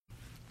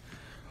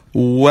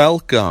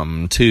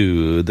Welcome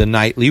to the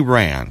Nightly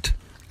Rant.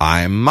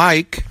 I'm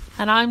Mike.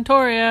 And I'm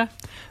Torya.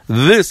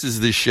 This is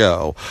the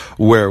show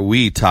where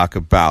we talk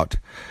about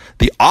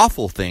the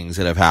awful things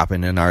that have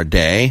happened in our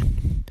day,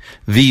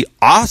 the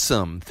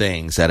awesome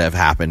things that have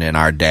happened in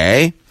our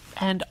day,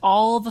 and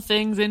all the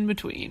things in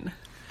between.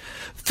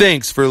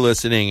 Thanks for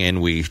listening,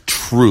 and we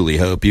truly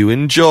hope you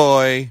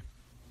enjoy.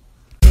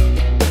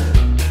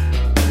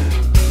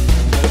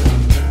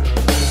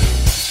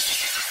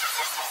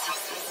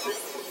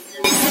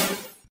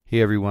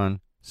 Hey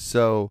everyone,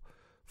 so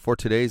for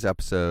today's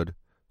episode,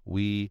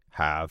 we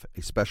have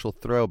a special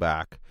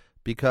throwback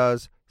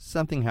because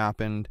something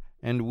happened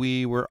and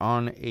we were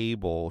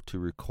unable to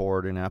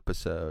record an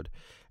episode,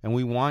 and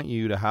we want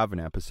you to have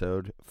an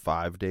episode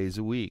 5 days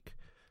a week.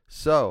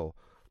 So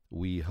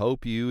we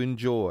hope you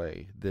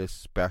enjoy this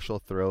special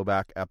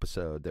throwback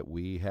episode that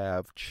we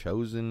have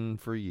chosen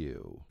for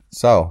you.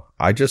 So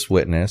I just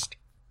witnessed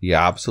the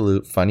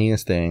absolute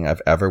funniest thing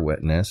I've ever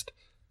witnessed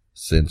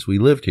since we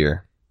lived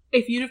here.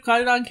 If you'd have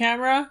caught it on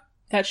camera,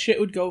 that shit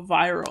would go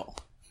viral.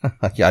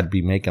 Yeah, I'd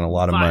be making a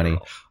lot of money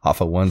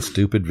off of one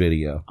stupid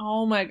video.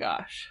 Oh my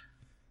gosh.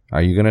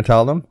 Are you going to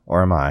tell them,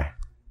 or am I?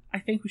 I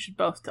think we should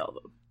both tell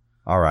them.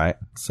 All right.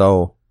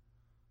 So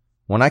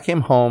when I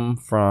came home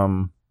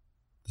from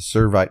the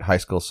Servite High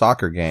School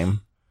soccer game,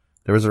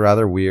 there was a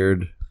rather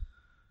weird,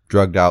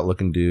 drugged out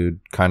looking dude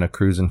kind of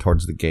cruising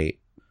towards the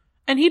gate.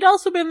 And he'd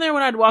also been there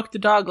when I'd walked the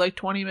dog like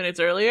 20 minutes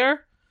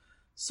earlier.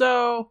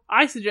 So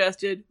I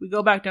suggested we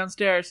go back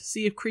downstairs,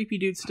 see if creepy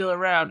dude's still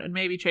around, and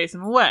maybe chase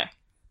him away.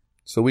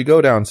 So we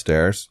go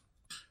downstairs.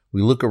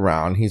 We look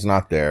around. He's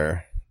not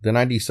there. Then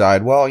I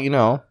decide, well,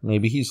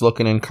 maybe he's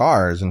looking in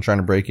cars and trying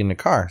to break into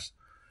cars.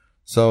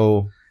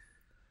 So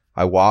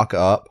I walk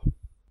up,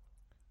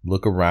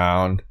 look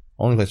around.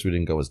 Only place we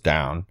didn't go was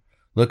down.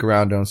 Look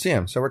around, don't see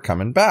him. So we're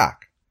coming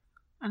back.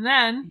 And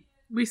then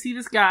we see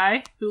this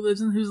guy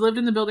who's lived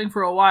in the building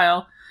for a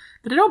while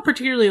that I don't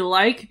particularly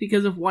like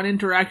because of one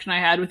interaction I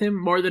had with him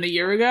more than a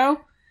year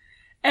ago.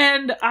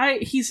 And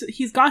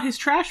he's got his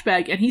trash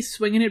bag and he's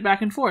swinging it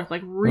back and forth,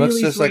 like really.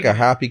 Looks just like a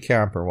happy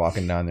camper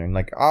walking down there. And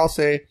like, I'll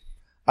say,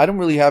 I don't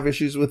really have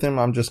issues with him.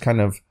 I'm just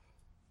kind of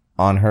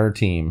on her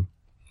team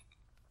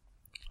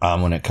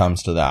when it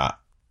comes to that.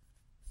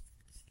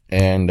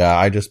 And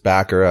I just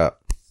back her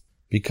up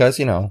because,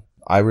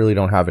 I really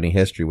don't have any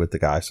history with the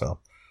guy, so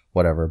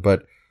whatever.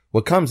 But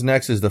what comes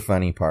next is the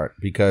funny part,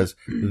 because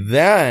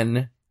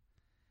then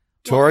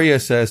Torya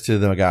says to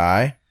the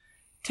guy,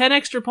 10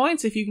 extra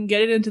points if you can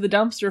get it into the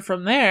dumpster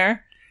from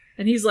there.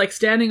 And he's like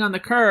standing on the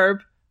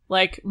curb,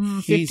 like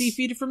 50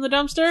 feet from the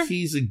dumpster.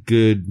 He's a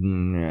good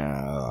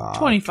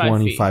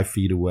 25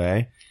 feet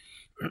away.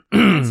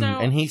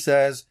 And he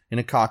says in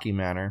a cocky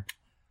manner,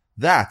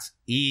 "That's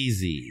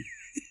easy."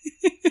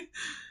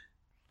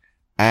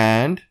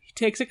 And he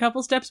takes a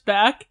couple steps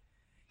back.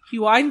 He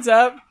winds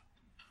up.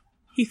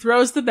 He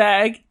throws the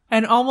bag.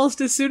 And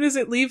almost as soon as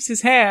it leaves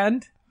his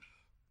hand,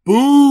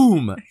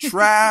 boom!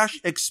 Trash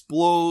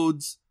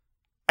explodes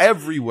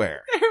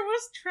everywhere. There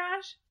was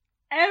trash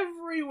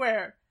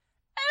everywhere.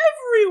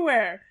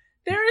 Everywhere.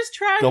 There is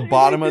trash. The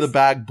bottom of the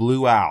bag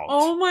blew out.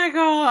 Oh my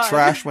god.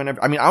 Trash went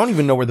I don't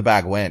even know where the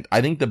bag went.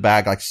 I think the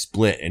bag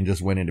split and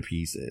just went into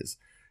pieces.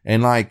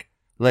 And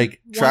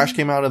trash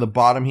came out of the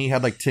bottom. He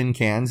had tin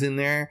cans in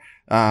there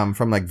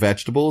from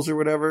vegetables or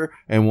whatever.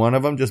 And one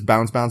of them just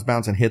bounced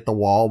and hit the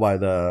wall by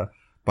the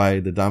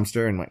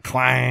dumpster and went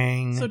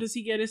clang. So does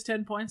he get his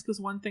 10 points because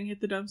one thing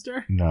hit the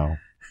dumpster? No.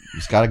 You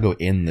just got to go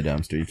in the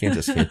dumpster. You can't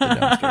just hit the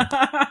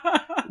dumpster.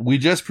 We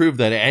just proved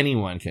that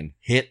anyone can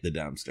hit the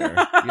dumpster.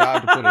 You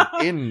have to put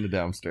it in the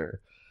dumpster.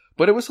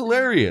 But it was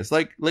hilarious.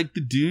 Like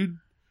the dude,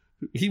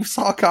 he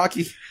saw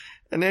cocky,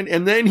 and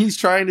then he's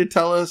trying to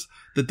tell us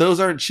that those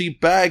aren't cheap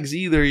bags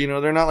either.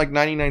 They're not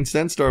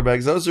 99-cent store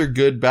bags. Those are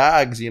good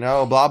bags,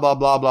 blah, blah,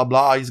 blah, blah,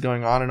 blah. He's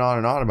going on and on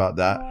and on about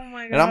that. Oh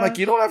my God. And I'm like,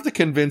 you don't have to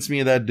convince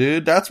me of that,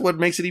 dude. That's what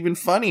makes it even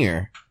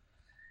funnier.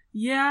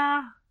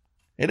 Yeah.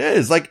 It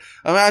is.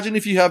 Imagine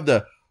if you have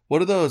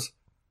what are those?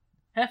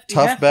 Hefty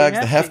bags,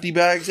 the hefty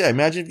bags. Yeah,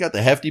 imagine if you got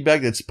the hefty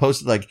bag that's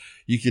posted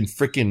you can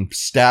freaking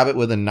stab it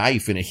with a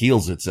knife and it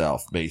heals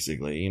itself,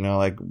 basically.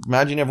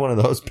 Imagine you have one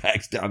of those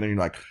bags down there and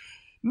you're like,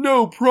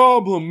 no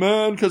problem,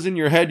 man. Because in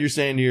your head, you're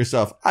saying to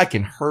yourself, I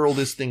can hurl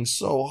this thing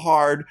so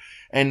hard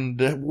and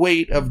the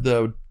weight of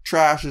the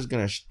trash is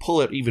going to pull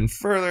it even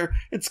further.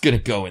 It's going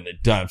to go in the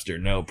dumpster,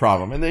 no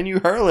problem. And then you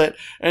hurl it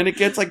and it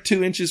gets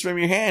 2 inches from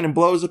your hand and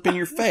blows up in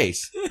your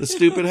face. The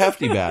stupid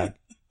hefty bag.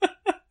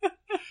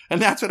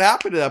 And that's what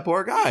happened to that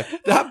poor guy.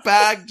 That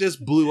bag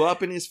just blew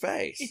up in his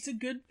face. It's a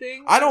good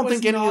thing. I don't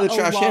think any of the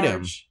trash hit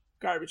him.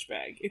 Garbage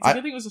bag. It's a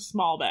good thing it was a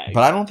small bag.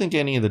 But I don't think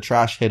any of the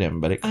trash hit him,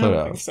 but it could have. I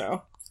don't think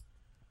so.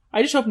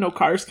 I just hope no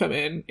cars come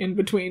in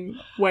between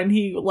when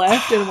he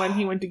left and when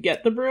he went to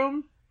get the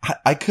broom.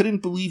 I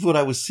couldn't believe what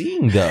I was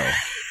seeing, though.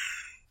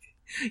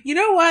 You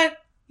know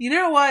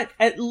what?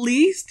 At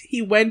least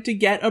he went to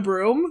get a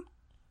broom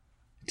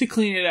to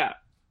clean it up.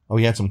 Oh,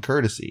 he had some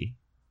courtesy.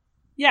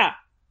 Yeah.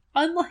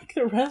 Unlike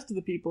the rest of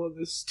the people in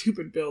this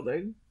stupid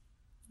building.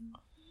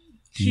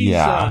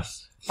 Yeah,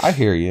 I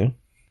hear you.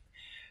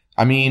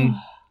 I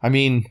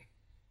mean,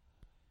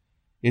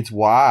 it's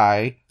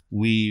why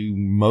we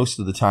most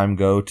of the time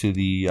go to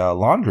the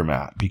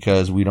laundromat,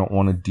 because we don't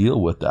want to deal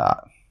with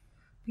that.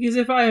 Because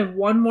if I have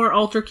one more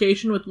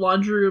altercation with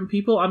laundry room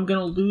people, I'm going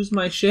to lose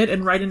my shit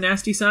and write a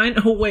nasty sign.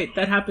 Oh, wait,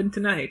 that happened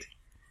tonight.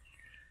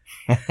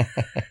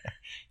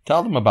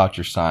 Tell them about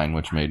your sign,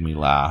 which made me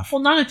laugh.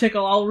 Well, not a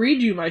tickle. I'll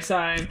read you my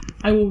sign.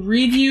 I will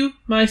read you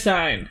my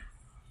sign.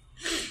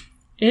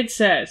 It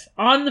says,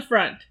 on the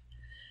front,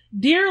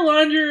 "Dear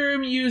laundry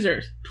room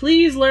users,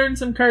 please learn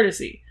some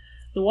courtesy.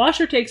 The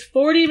washer takes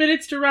 40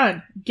 minutes to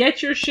run.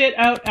 Get your shit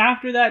out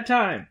after that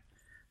time.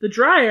 The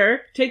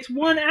dryer takes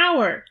 1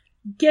 hour.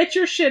 Get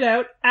your shit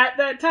out at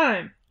that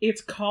time.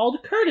 It's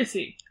called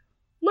courtesy.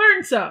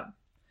 Learn some."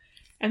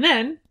 And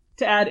then,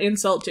 to add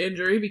insult to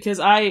injury, because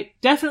I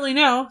definitely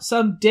know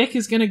some dick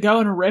is going to go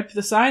and rip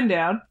the sign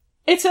down,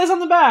 it says on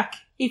the back,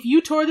 "If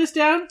you tore this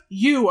down,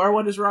 you are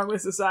what is wrong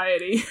with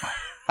society."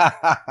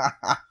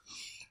 That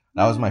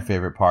was my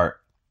favorite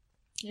part.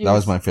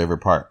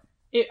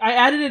 I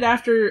added it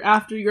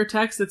after your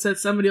text that said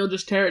somebody will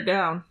just tear it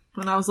down.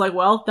 And I was like,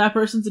 well, that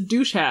person's a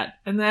douche hat.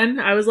 And then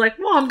I was like,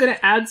 well, I'm going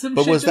to add some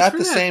shit. But was just that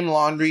the same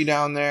laundry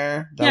down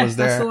there that was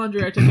there? Yes, that's the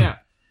laundry I took out.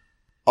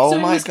 Oh so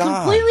my God. It was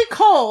completely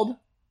cold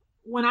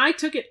when I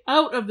took it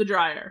out of the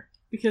dryer,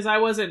 because I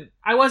wasn't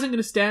going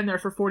to stand there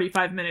for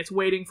 45 minutes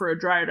waiting for a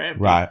dryer to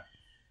empty. Right.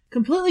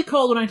 Completely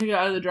cold when I took it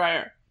out of the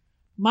dryer.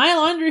 My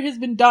laundry has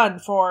been done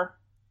for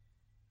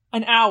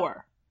an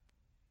hour.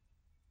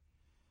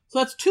 So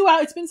that's 2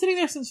 hours. It's been sitting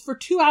there for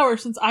 2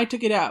 hours since I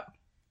took it out.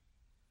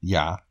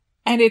 Yeah.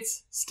 And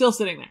it's still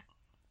sitting there.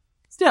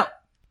 Still.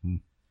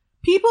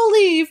 People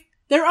leave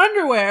their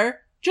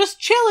underwear just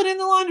chilling in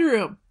the laundry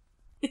room.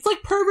 It's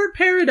like pervert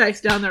paradise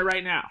down there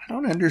right now. I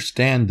don't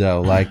understand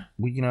though. Like,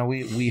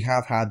 we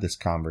have had this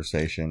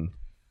conversation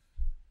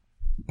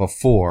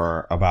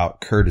before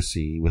about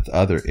courtesy with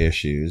other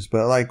issues,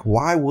 but like,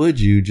 why would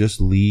you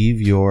just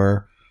leave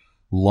your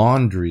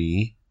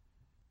laundry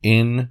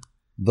in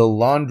the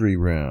laundry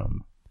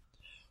room?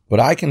 But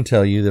I can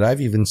tell you that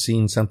I've even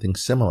seen something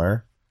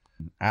similar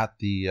at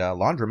the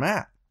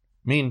laundromat.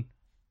 I mean,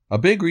 a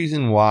big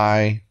reason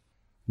why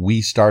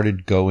we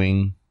started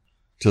going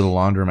to the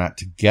laundromat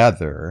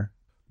together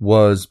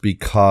was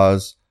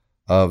because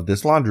of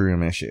this laundry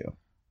room issue.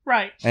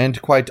 Right.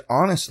 And quite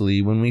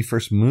honestly, when we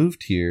first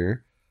moved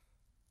here,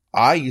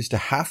 I used to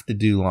have to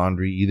do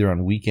laundry either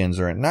on weekends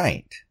or at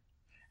night.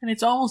 And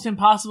it's almost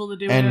impossible to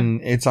do it.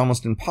 And it's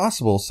almost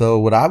impossible. So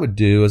what I would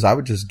do is I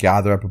would just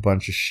gather up a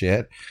bunch of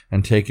shit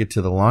and take it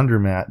to the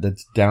laundromat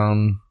that's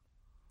down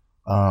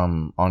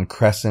on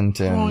Crescent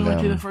and when we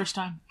went to the first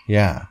time.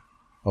 Yeah,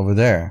 over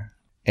there.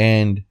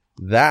 And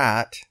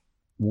that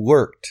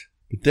worked.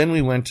 But then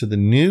we went to the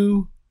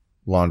new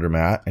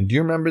laundromat, and do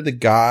you remember the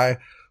guy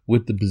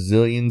with the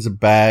bazillions of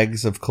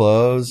bags of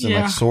clothes and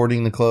like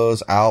sorting the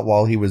clothes out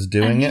while he was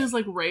doing it? He was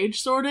like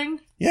rage sorting?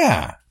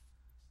 Yeah.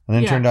 And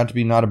then turned out to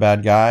be not a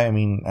bad guy. I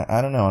mean,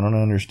 I don't know. I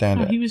don't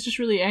understand it. He was just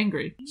really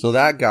angry. So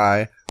that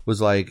guy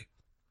was like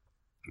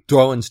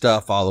throwing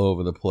stuff all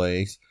over the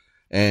place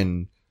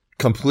and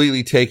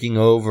completely taking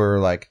over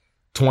like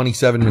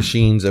 27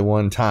 machines at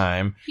one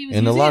time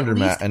in the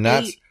laundromat. And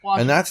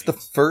that's the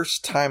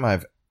first time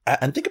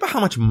and think about how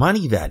much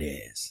money that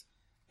is.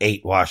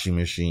 8 washing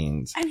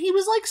machines. And he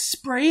was like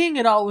spraying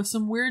it all with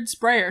some weird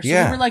sprayer. So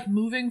we were like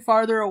moving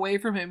farther away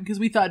from him because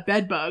we thought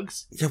bed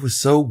bugs. It was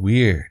so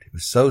weird. It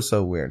was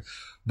so weird.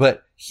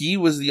 But he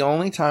was the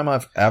only time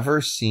I've ever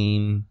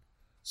seen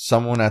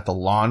someone at the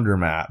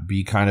laundromat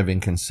be kind of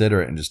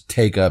inconsiderate and just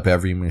take up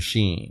every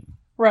machine.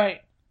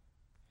 Right.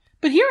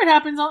 But here it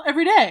happens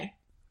every day.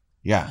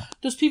 Yeah.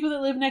 Those people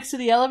that live next to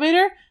the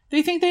elevator,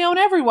 they think they own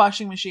every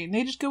washing machine.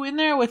 They just go in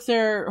there with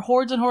their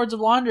hordes and hordes of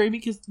laundry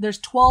because there's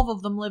 12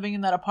 of them living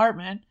in that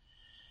apartment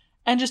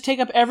and just take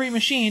up every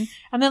machine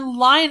and then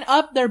line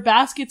up their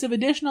baskets of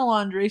additional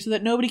laundry so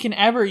that nobody can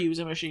ever use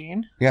a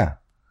machine. Yeah.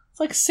 It's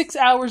like 6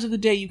 hours of the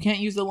day you can't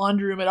use the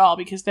laundry room at all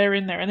because they're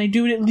in there and they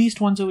do it at least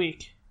once a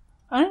week.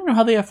 I don't know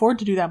how they afford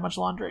to do that much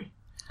laundry.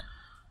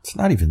 It's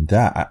not even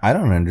that. I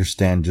don't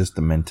understand just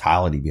the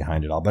mentality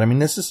behind it all. But I mean,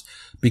 this is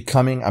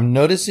becoming, I'm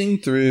noticing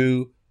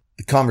through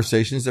the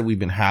conversations that we've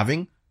been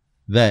having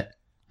that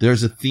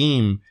there's a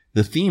theme.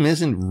 The theme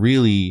isn't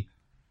really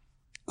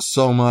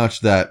so much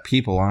that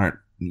people aren't,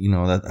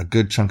 that a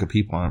good chunk of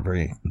people aren't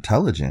very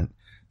intelligent.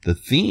 The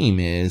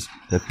theme is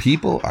that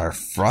people are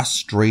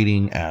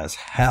frustrating as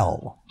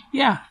hell.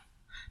 Yeah.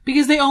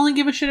 Because they only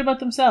give a shit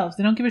about themselves.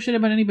 They don't give a shit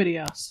about anybody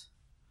else.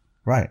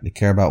 Right. They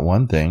care about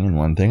one thing and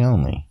one thing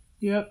only.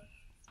 Yep.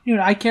 You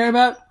know what I care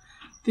about?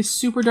 This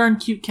super darn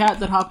cute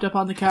cat that hopped up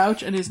on the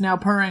couch and is now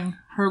purring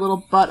her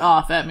little butt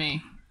off at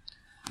me.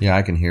 Yeah,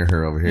 I can hear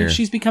her over here. And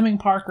she's becoming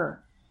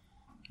Parker.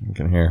 I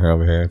can hear her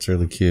over here. It's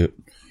really cute.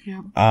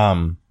 Yeah.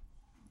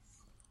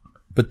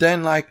 But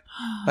then like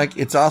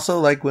it's also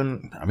like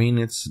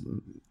it's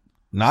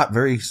not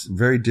very,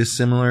 very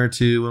dissimilar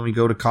to when we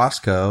go to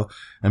Costco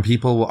and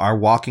people are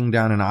walking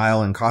down an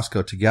aisle in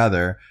Costco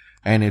together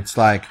and it's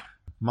like,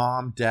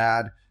 Mom,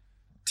 Dad,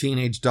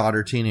 teenage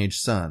daughter, teenage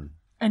son.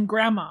 And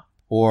grandma.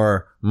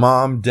 Or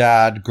mom,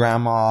 dad,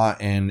 grandma,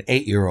 and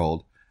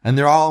 8-year-old. And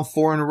they're all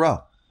 4 in a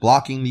row,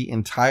 blocking the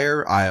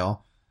entire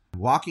aisle,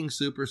 walking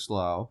super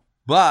slow,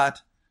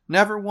 but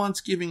never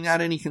once giving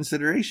that any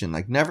consideration.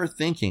 Like never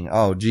thinking,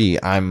 oh, gee,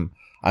 I'm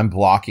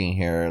blocking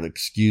here.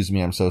 Excuse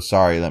me. I'm so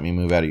sorry. Let me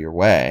move out of your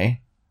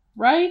way.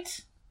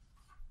 Right?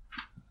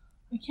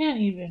 I can't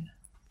even.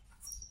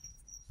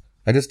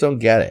 I just don't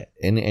get it.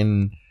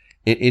 And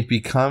it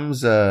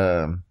becomes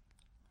an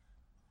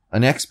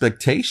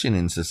expectation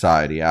in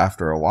society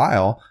after a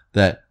while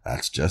that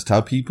that's just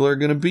how people are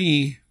going to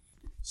be.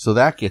 So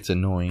that gets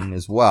annoying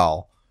as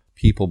well.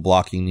 People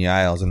blocking the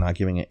aisles and not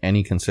giving it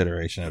any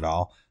consideration at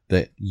all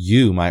that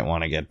you might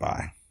want to get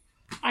by.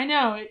 I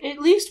know. At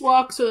least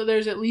walk so that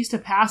there's at least a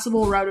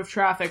passable route of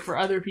traffic for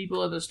other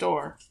people in the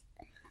store.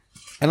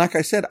 And like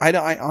I said,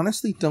 I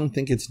honestly don't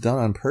think it's done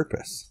on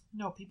purpose.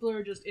 No, people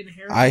are just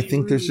inherently I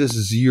think rude. there's just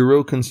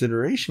zero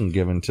consideration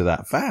given to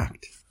that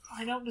fact.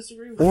 I don't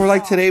disagree with Or that.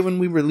 like today when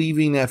we were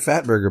leaving that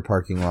Fatburger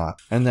parking lot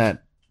and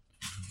that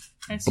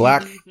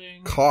black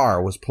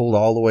car was pulled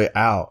all the way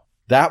out.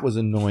 That was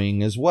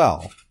annoying as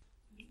well.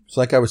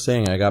 So like I was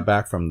saying, I got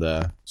back from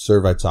the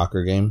Servite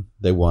soccer game.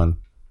 They won.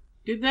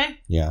 Did they?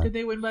 Yeah. Did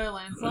they win by a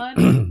landslide?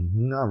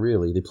 Not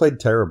really. They played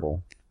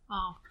terrible.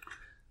 Oh.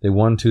 They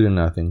won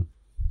 2-0.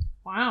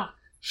 Wow.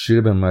 Should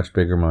have been a much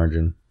bigger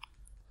margin.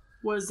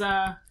 Was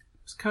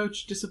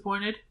Coach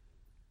disappointed?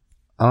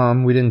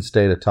 We didn't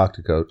stay to talk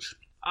to Coach.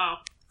 Oh.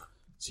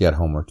 He had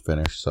homework to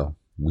finish, so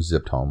we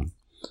zipped home.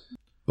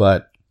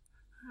 But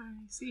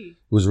I see.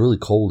 It was really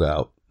cold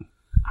out.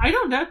 I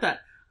don't doubt that.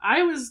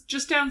 I was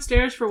just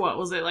downstairs for what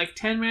was it, like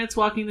 10 minutes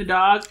walking the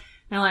dog,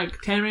 and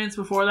like 10 minutes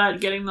before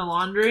that getting the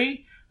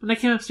laundry. When I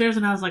came upstairs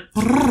and I was like,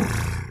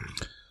 brrr.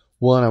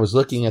 Well, and I was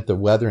looking at the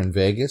weather in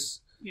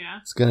Vegas. Yeah.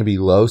 It's going to be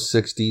low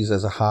 60s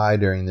as a high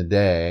during the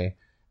day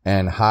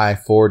and high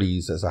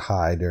 40s as a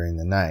high during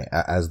the night,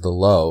 as the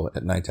low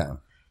at nighttime.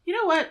 You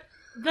know what?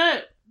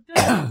 The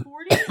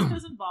 40s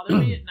doesn't bother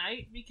me at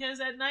night because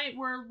at night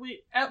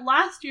at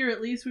last year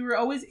at least we were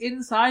always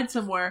inside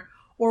somewhere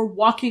or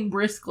walking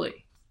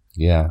briskly.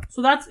 Yeah.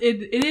 So that's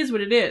it. It is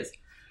what it is.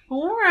 But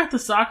when we're at the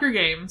soccer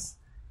games,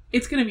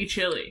 it's going to be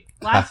chilly.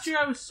 Last year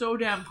I was so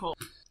damn cold.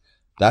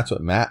 That's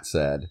what Matt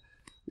said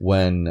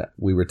when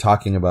we were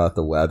talking about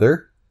the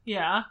weather.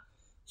 Yeah.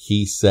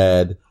 He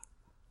said,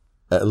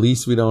 at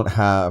least we don't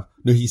have...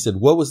 No, he said,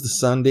 what was the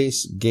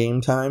Sunday's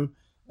game time?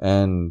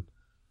 And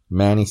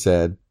Manny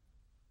said,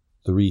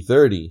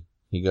 3:30.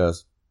 He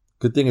goes,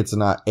 good thing it's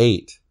not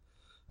 8.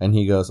 And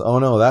he goes, oh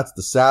no, that's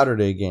the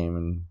Saturday game.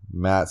 And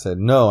Matt said,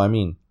 no, I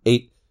mean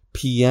 8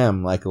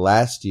 p.m. like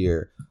last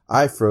year.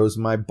 I froze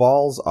my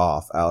balls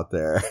off out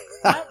there.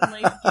 That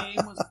late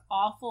game was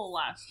awful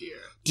last year.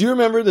 Do you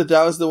remember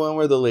that was the one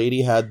where the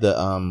lady had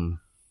the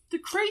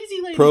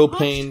crazy lady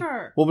propane? punched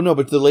her. Well, no,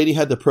 but the lady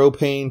had the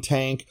propane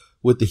tank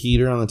with the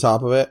heater on the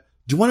top of it.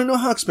 Do you want to know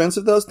how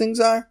expensive those things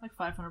are? Like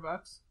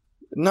 $500.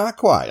 Not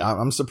quite.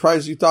 I'm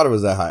surprised you thought it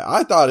was that high.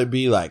 I thought it'd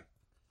be like,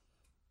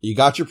 you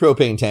got your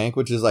propane tank,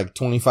 which is like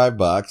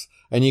 $25,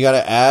 and you got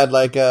to add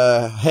like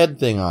a head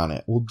thing on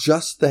it. Well,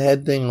 just the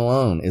head thing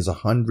alone is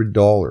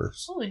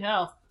 $100. Holy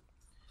hell.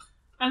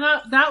 And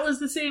that was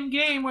the same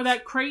game where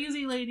that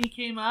crazy lady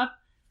came up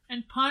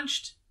and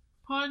tried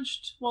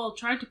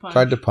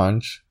to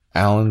punch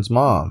Alan's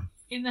mom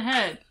in the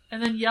head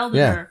and then yelled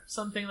at her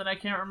something that I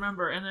can't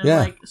remember and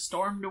then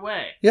stormed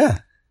away. Yeah.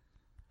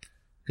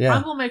 Yeah.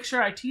 I will make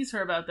sure I tease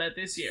her about that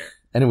this year.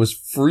 And it was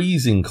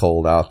freezing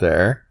cold out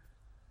there.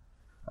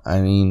 I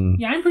mean...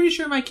 Yeah, I'm pretty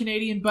sure my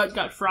Canadian butt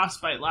got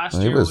frostbite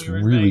last year. It was when we were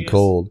in really Vegas.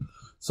 cold.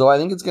 So I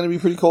think it's going to be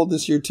pretty cold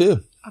this year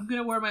too. I'm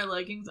going to wear my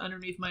leggings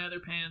underneath my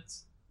other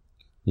pants.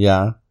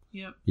 Yeah?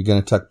 Yep. You're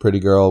going to tuck pretty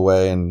girl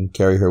away and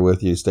carry her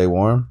with you to stay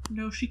warm?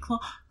 No, she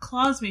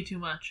claws me too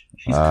much.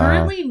 She's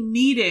currently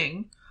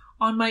kneading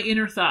on my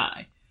inner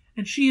thigh.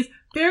 And she has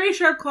very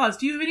sharp claws.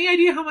 Do you have any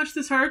idea how much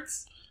this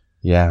hurts?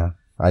 Yeah,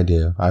 I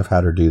do. I've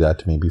had her do that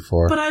to me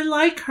before. But I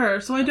like her,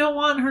 so I don't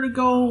want her to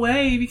go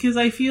away because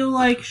I feel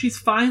like she's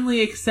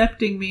finally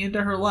accepting me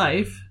into her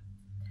life.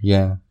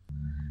 Yeah.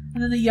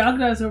 And then the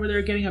Yagda's over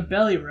there getting a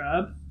belly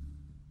rub.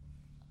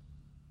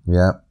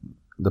 Yeah.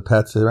 The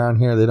pets around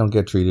here, they don't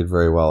get treated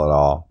very well at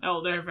all.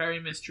 Oh, they're very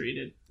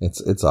mistreated.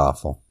 It's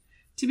awful.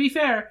 To be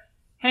fair,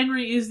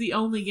 Henry is the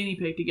only guinea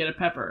pig to get a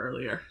pepper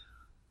earlier.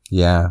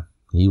 Yeah,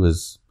 he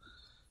was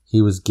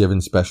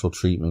given special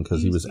treatment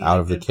because he was out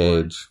of the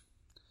cage.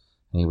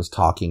 And he was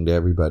talking to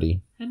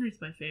everybody. Henry's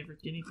my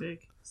favorite guinea pig.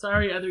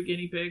 Sorry, other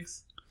guinea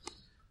pigs.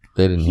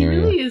 They didn't hear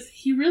you.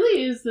 He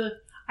really is the...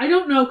 I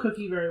don't know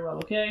Cookie very well,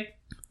 okay?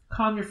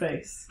 Calm your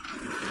face.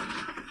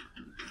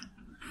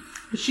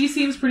 But she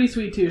seems pretty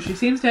sweet, too. She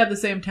seems to have the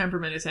same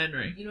temperament as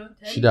Henry. You know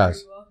Teddy she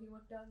does. Very well. He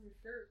went down your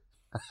shirt.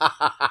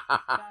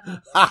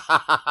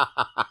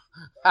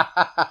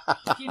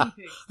 Guinea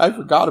pigs. I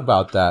forgot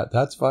about that.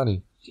 That's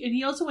funny. And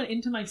he also went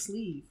into my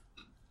sleeve.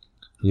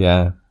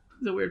 Yeah.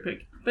 He's a weird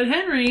pig. But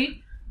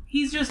Henry,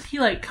 he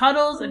like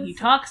cuddles and he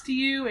talks to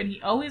you and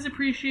he always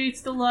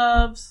appreciates the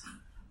loves.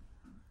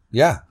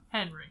 Yeah.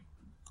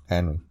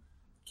 Henry.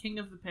 King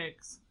of the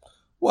pigs.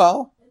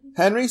 Well,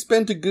 Henry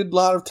spent a good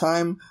lot of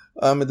time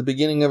at the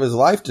beginning of his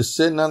life just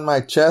sitting on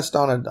my chest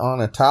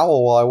on a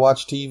towel while I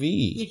watched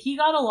TV. Yeah, he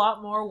got a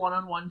lot more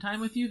one-on-one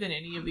time with you than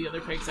any of the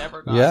other pigs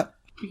ever got. Yeah.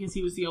 Because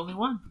he was the only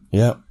one.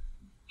 Yeah.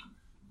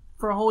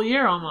 For a whole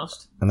year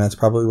almost. And that's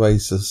probably why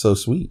he's so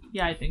sweet.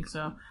 Yeah, I think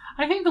so.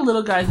 I think the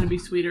little guys would be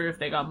sweeter if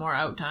they got more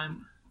out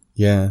time.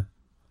 Yeah.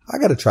 I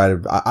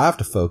have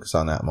to focus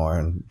on that more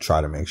and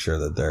try to make sure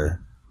that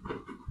they're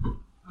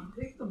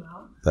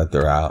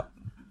out.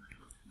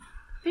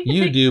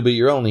 You do, but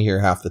you're only here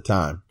half the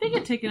time. They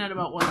get taken out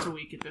about once a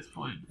week at this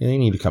point. Yeah, you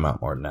need to come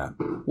out more than that.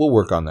 We'll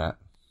work on that.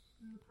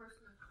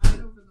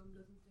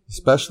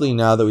 Especially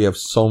now that we have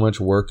so much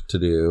work to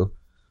do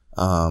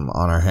on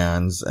our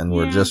hands, and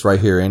we're just right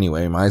here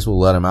anyway. Might as well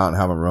let them out and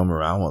have them roam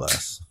around with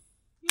us.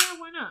 Yeah,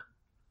 why not?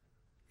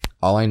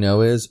 All I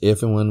know is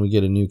if and when we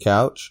get a new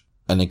couch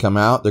and they come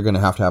out, they're going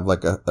to have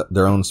like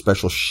their own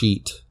special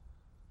sheet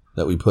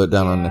that we put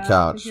down on the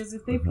couch. Because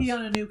if they pee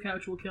on a new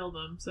couch, we'll kill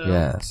them. So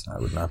yes, I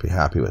would not be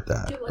happy with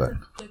that. Get like a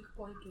thick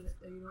blanket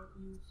that you don't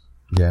use.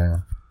 Yeah.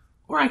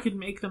 Or I could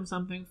make them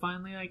something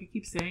finally. Like I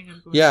keep saying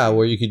I'm going to.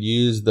 Where you could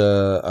use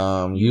the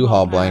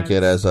U-Haul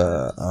blanket as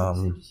a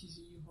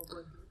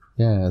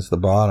as the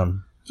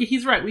bottom. Yeah,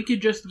 he's right. We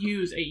could just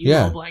use a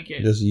U-Haul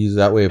blanket. Just use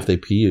that way if they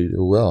pee.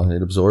 Well,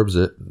 it absorbs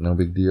it. No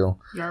big deal.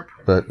 Yarp.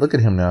 But look at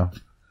him now.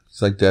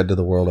 He's like dead to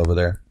the world over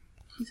there.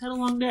 He's had a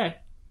long day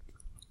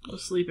of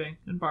sleeping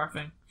and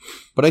barfing.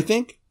 But I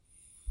think,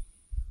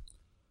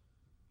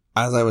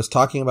 as I was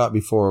talking about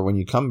before, when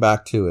you come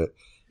back to it,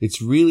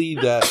 it's really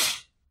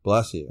that,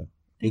 bless you,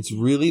 it's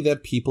really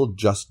that people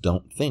just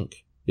don't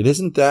think. It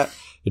isn't that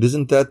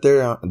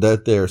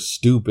they're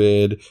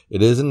stupid.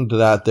 It isn't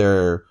that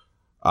they're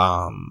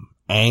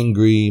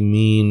angry,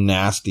 mean,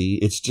 nasty.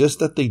 It's just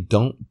that they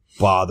don't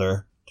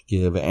bother to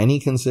give any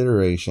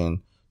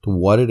consideration to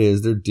what it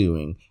is they're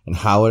doing and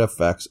how it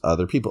affects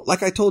other people.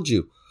 Like I told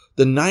you,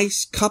 the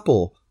nice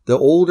couple, the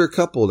older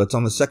couple that's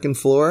on the second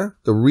floor,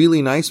 the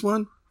really nice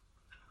one,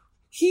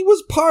 he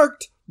was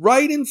parked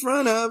right in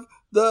front of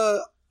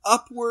the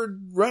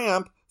upward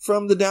ramp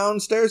from the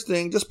downstairs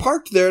thing, just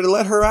parked there to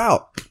let her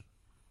out.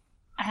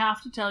 I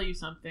have to tell you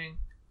something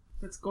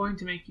that's going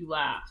to make you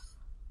laugh.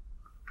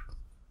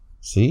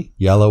 See?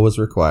 Yellow was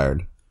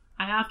required.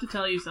 I have to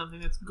tell you something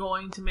that's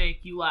going to make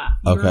you laugh.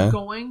 Okay. You're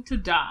going to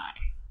die.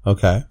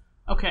 Okay.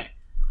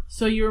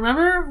 So you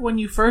remember when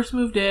you first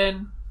moved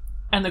in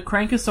and the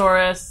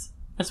Crankosaurus,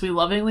 as we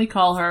lovingly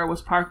call her,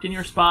 was parked in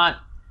your spot,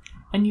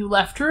 and you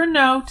left her a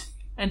note,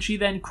 and she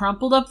then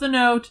crumpled up the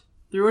note,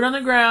 threw it on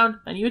the ground,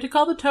 and you had to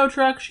call the tow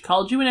truck, she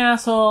called you an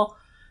asshole,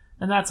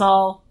 and that's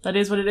all. That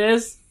is what it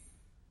is?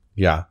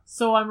 Yeah.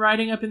 So I'm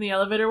riding up in the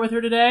elevator with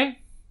her today,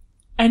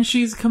 and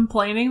she's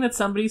complaining that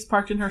somebody's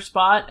parked in her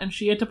spot, and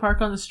she had to park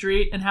on the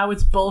street, and how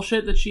it's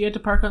bullshit that she had to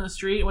park on the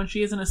street when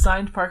she has an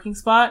assigned parking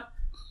spot.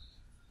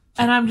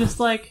 And I'm just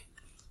like,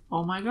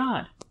 oh my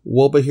god.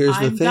 Well, but here's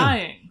the thing.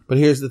 Dying. But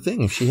here's the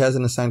thing. If she has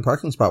an assigned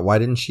parking spot, why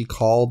didn't she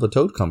call the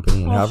tow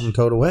company and have them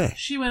towed away?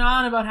 She went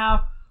on about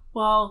how,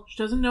 well, she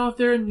doesn't know if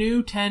they're a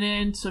new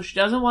tenant, so she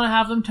doesn't want to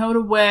have them towed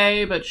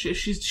away, but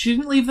she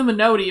didn't leave them a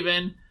note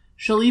even.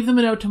 She'll leave them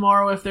a note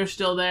tomorrow if they're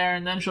still there,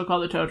 and then she'll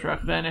call the tow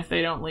truck then if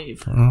they don't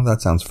leave. Oh,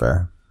 that sounds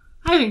fair.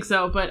 I think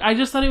so, but I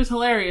just thought it was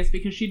hilarious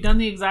because she'd done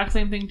the exact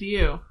same thing to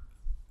you.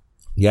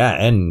 Yeah,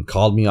 and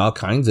called me all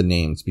kinds of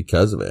names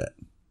because of it.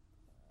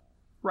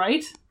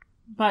 Right?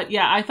 But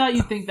yeah, I thought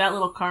you'd think that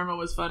little karma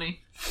was funny.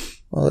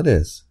 Well, it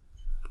is.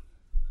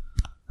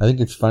 I think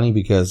it's funny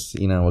because,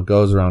 what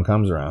goes around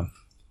comes around.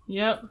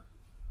 Yep.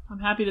 I'm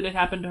happy that it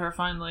happened to her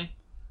finally.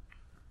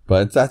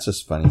 But that's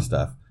just funny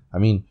stuff. I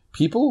mean,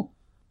 people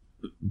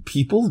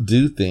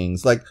do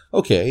things like,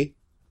 okay,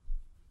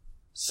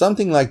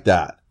 something like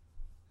that.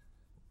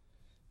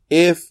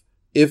 If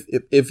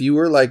you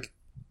were like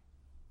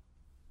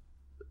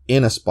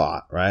in a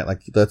spot, right?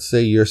 Like, let's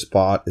say your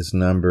spot is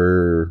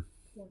number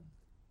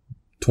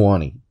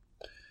 20.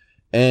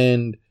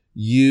 And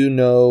you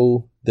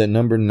know that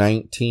number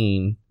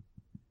 19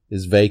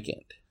 is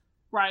vacant.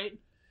 Right.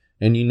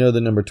 And you know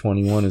that number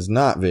 21 is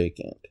not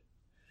vacant.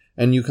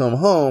 And you come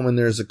home and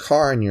there's a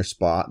car in your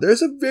spot.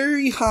 There's a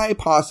very high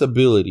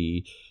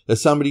possibility that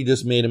somebody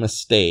just made a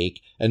mistake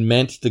and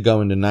meant to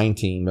go into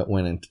 19 but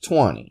went into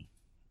 20.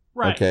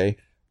 Right. Okay?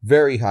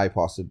 Very high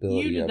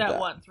possibility. You did of that that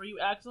once where you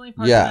accidentally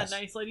parked in that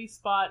nice lady's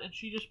spot and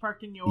she just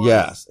parked in yours.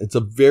 Yes. It's a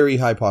very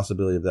high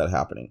possibility of that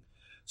happening.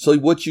 So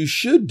what you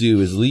should do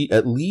is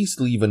at least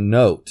leave a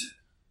note.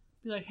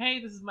 Be like, hey,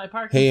 this is my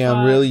parking spot. Hey,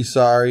 I'm really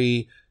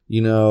sorry,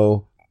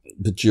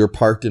 that you're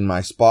parked in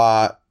my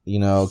spot.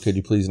 Could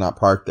you please not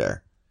park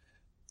there?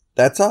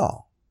 That's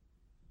all.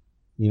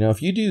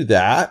 If you do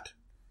that,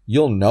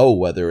 you'll know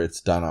whether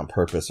it's done on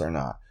purpose or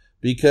not.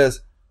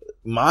 Because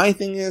my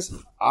thing is,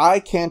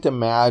 I can't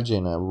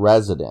imagine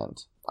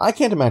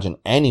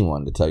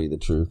anyone, to tell you the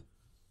truth,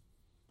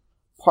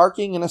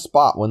 parking in a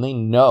spot when they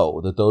know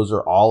that those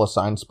are all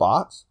assigned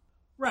spots.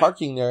 Right.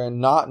 Parking there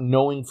and not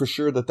knowing for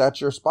sure that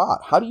that's your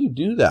spot. How do you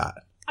do that?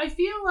 I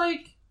feel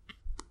like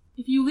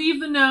If you leave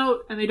the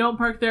note and they don't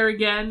park there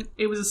again,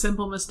 it was a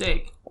simple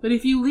mistake. But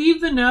if you leave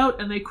the note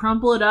and they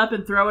crumple it up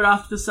and throw it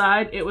off to the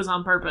side, it was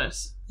on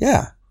purpose.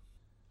 Yeah.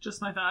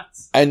 Just my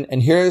thoughts. And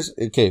here's,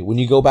 okay, when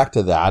you go back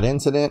to that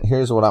incident,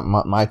 here's what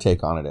my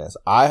take on it is.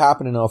 I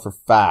happen to know for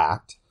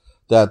fact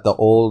that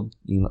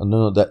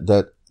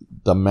that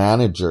the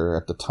manager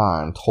at the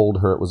time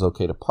told her it was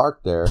okay to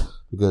park there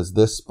because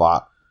this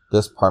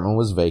apartment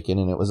was vacant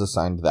and it was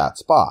assigned that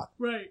spot.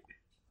 Right.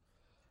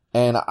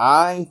 And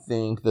I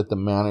think that the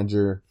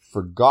manager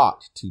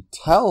forgot to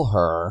tell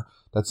her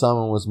that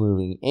someone was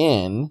moving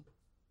in.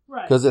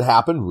 Right. Because it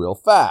happened real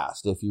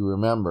fast, if you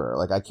remember.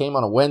 Like, I came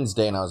on a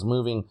Wednesday and I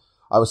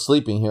was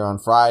sleeping here on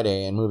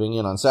Friday and moving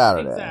in on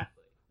Saturday.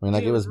 Exactly. I mean,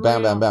 like, it was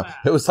bam, bam, bam. Fast.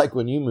 It was like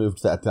when you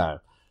moved that time.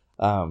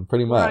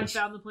 Pretty much. Where I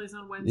found the place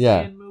on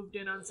Wednesday and moved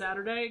in on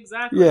Saturday.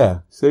 Exactly. Yeah,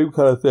 same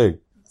kind of thing.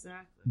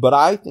 Exactly. But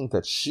I think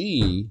that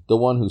she, the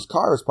one whose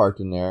car was parked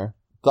in there,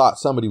 thought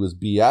somebody was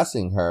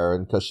BSing her,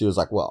 and because she was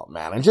like, well,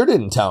 manager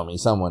didn't tell me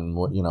someone,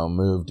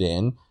 moved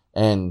in,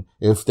 and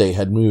if they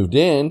had moved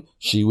in,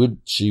 she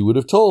would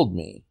have told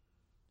me.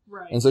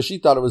 Right. And so she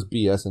thought it was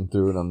BS and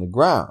threw it on the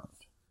ground.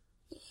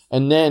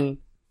 And then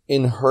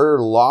in her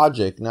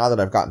logic, now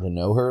that I've gotten to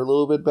know her a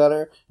little bit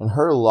better, and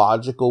her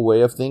logical way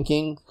of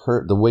thinking,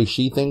 the way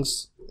she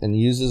thinks and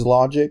uses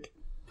logic,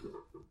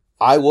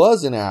 I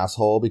was an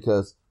asshole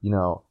because,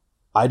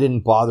 I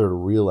didn't bother to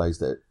realize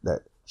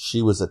that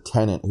she was a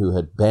tenant who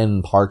had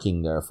been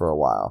parking there for a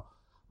while.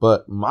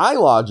 But my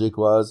logic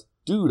was,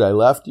 dude, I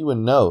left you a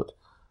note.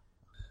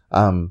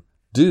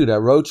 Dude, I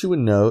wrote you a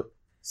note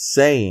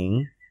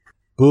saying,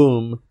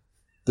 boom,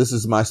 this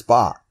is my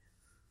spot.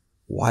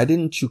 Why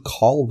didn't you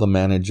call the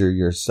manager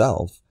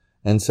yourself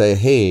and say,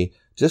 hey,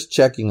 just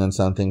checking on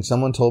something.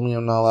 Someone told me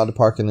I'm not allowed to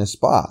park in this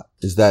spot.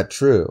 Is that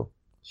true?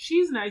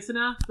 She's nice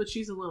enough, but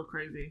she's a little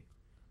crazy.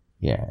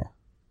 Yeah.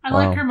 I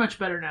like her much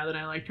better now than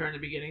I liked her in the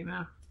beginning,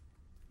 though.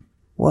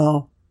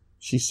 Well,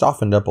 she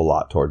softened up a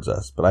lot towards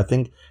us, but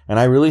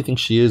I really think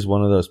she is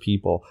one of those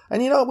people.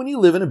 And when you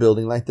live in a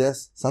building like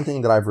this,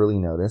 something that I've really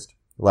noticed,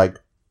 like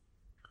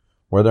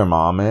where their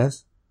mom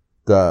is,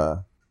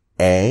 the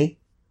A,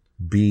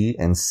 B,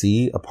 and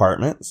C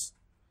apartments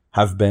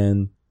have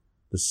been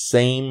the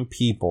same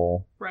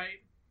people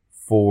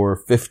for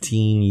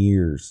 15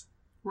 years.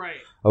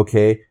 Right.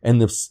 Okay.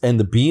 And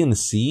the B and the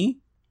C,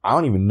 I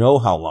don't even know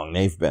how long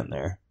they've been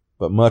there,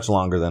 but much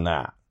longer than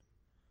that.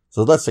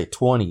 So let's say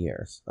 20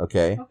 years.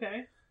 Okay.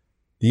 Okay.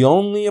 The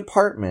only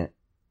apartment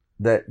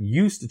that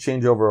used to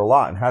change over a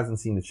lot and hasn't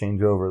seemed to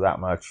change over that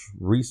much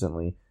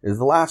recently is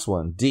the last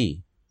one,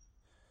 D.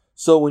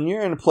 So when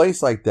you're in a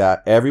place like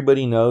that,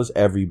 everybody knows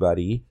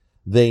everybody.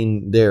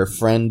 They're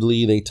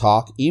friendly. They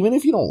talk. Even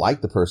if you don't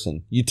like the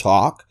person, you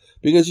talk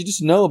because you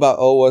just know about,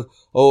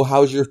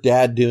 how's your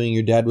dad doing?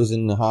 Your dad was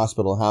in the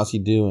hospital. How's he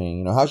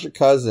doing? How's your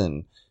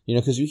cousin?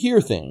 Because you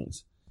hear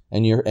things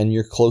and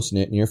you're close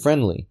knit and you're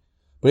friendly.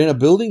 But in a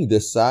building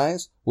this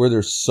size where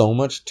there's so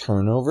much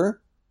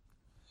turnover,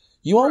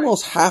 you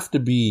almost have to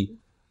be,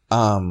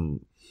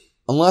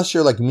 unless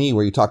you're like me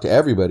where you talk to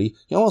everybody,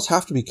 you almost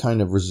have to be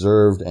kind of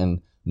reserved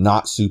and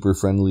not super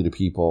friendly to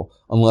people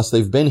unless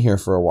they've been here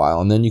for a while.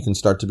 And then you can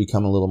start to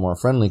become a little more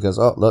friendly because,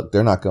 oh, look,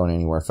 they're not going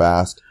anywhere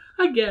fast.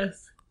 I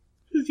guess.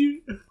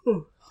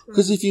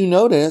 Because if you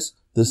notice,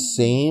 the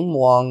same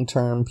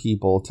long-term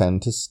people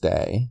tend to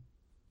stay.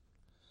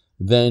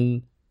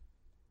 Then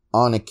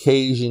on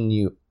occasion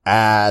you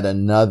add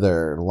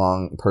another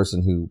long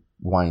person who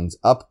winds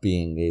up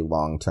being a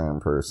long-term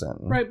person.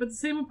 Right, but the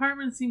same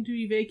apartments seem to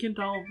be vacant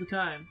all of the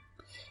time.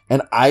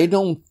 And I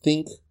don't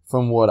think,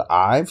 from what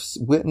I've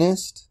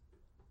witnessed,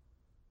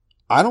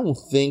 I don't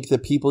think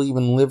that people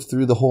even live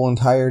through the whole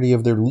entirety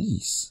of their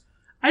lease.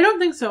 I don't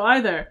think so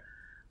either.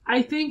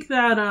 I think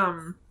that,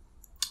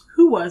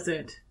 who was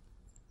it?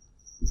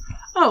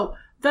 Oh,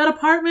 that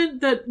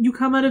apartment that you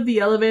come out of the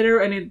elevator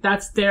and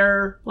that's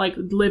their,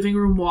 living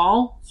room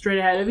wall straight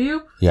ahead of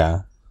you.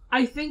 Yeah.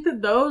 I think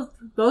that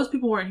those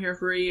people weren't here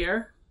for a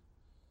year.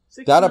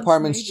 6 That months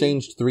apartment's maybe.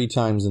 changed 3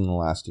 times in the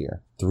last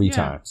year. 3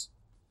 times.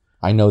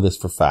 I know this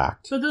for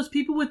fact. So those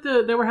people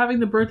they were having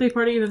the birthday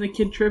party and then the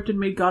kid tripped and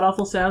made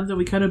god-awful sounds and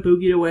we kind of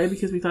boogied away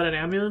because we thought an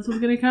ambulance was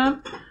going to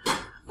come.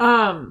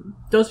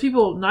 Those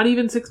people, not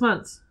even 6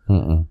 months.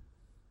 Mm-mm.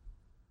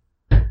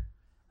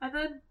 And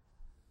then,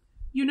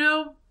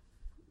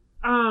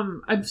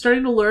 I'm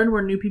starting to learn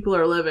where new people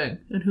are living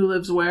and who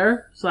lives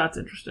where, so that's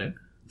interesting.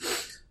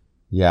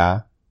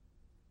 Yeah.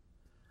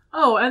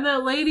 Oh, and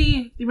that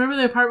lady, do you remember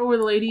the apartment where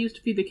the lady used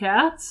to feed the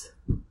cats?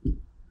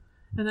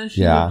 And then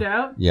she moved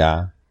out?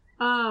 Yeah.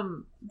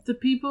 The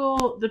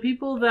people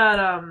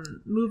that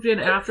moved in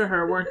after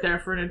her weren't there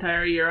for an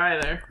entire year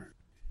either.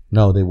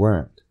 No, they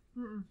weren't.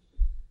 Mm-mm.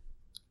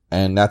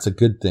 And that's a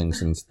good thing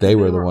since they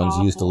were the ones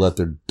who used to let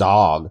their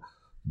dog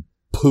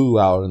poo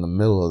out in the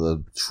middle of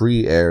the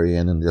tree area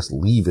and then just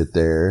leave it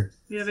there.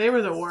 Yeah, they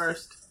were the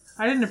worst.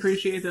 I didn't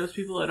appreciate those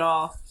people at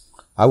all.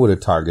 I would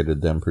have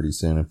targeted them pretty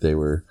soon if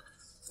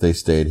they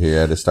stayed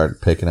here. I'd have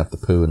started picking up the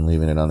poo and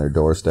leaving it on their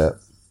doorstep.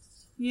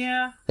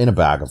 Yeah. In a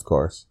bag, of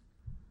course.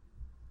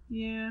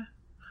 Yeah.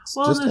 It's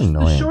Well, just the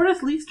annoying.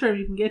 shortest lease term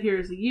you can get here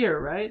is a year,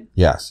 right?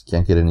 Yes,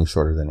 can't get any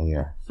shorter than a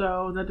year.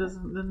 So that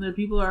doesn't. Then the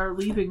people are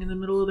leaving in the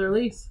middle of their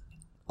lease.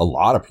 A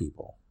lot of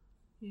people.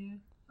 Yeah.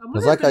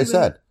 Because like I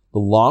said, the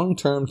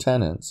long-term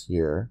tenants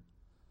here,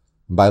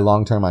 by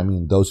long-term I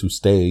mean those who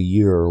stay a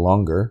year or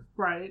longer,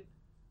 right,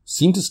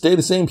 seem to stay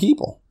the same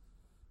people.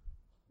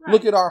 right.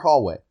 Look at our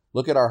hallway.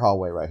 Look at our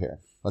hallway right here.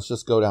 Let's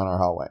just go down our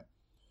hallway.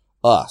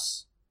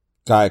 Us.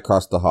 Guy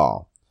across the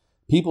hall.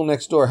 People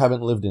next door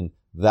haven't lived in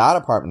that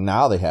apartment.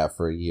 Now they have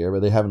for a year,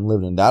 but they haven't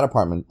lived in that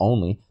apartment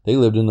only. They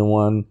lived in the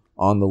one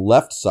on the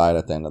left side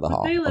at the end of the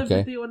hall. They lived okay?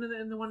 in the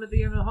one at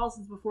the end of the hall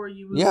since before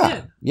you moved Yeah.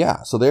 in.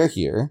 Yeah. So they're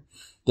here.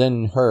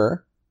 Then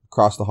her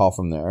across the hall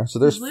from there. So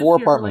there's You've four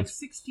lived here for apartments.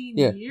 like 16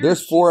 Yeah. years,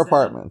 There's she four said.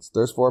 apartments.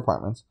 There's four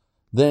apartments.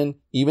 Then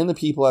even the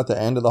people at the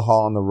end of the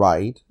hall on the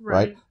right,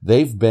 Right.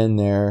 they've been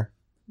there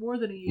More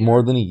than a year.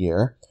 more than a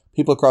year.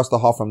 People across the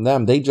hall from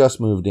them, they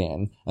just moved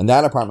in, and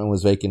that apartment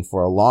was vacant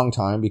for a long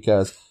time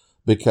because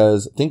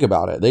think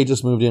about it, they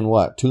just moved in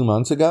 2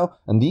 months ago,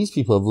 and these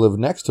people have lived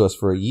next to us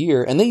for a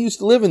year, and they used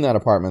to live in that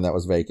apartment that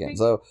was vacant.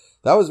 So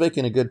that was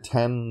vacant a good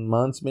 10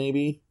 months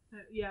maybe.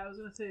 Yeah, I was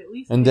gonna say at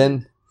least. And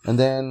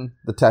then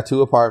the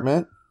tattoo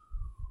apartment,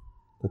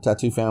 the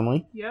tattoo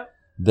family, Yep.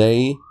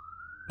 they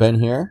been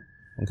here,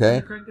 okay.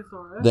 The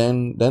Crankosaurus.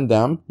 Then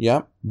them,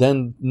 yep.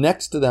 Then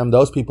next to them,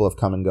 those people have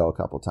come and go a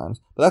couple times.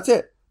 But that's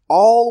it.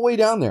 All the way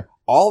down there.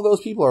 All of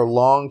those people are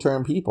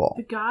long-term people.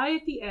 The guy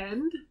at the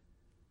end,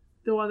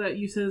 the one that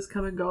you said has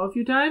come and go a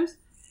few times,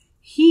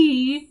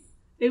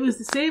 it was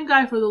the same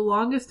guy for the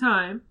longest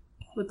time,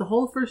 but the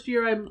whole first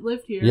year I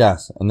lived here.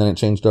 Yes, and then it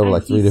changed over And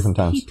like 3 different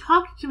times. He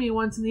talked to me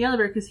once in the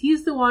elevator because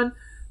he's the one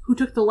who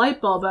took the light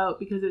bulb out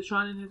because it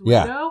shone in his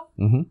Yeah. window.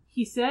 Mm-hmm.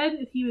 He said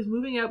that he was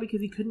moving out because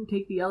he couldn't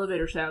take the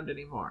elevator sound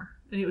anymore.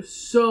 And it was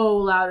so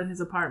loud in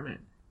his apartment.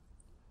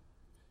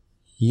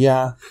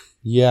 Yeah.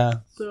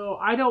 So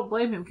I don't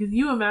blame him, because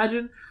you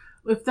imagine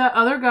if that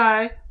other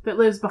guy that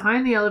lives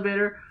behind the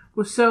elevator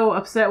was so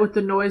upset with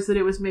the noise that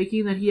it was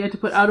making that he had to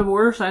put out of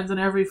order signs on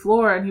every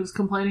floor, and he was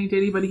complaining to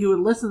anybody who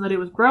would listen that it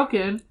was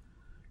broken.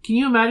 Can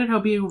you imagine how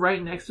being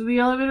right next to the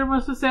elevator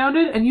must have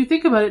sounded? And you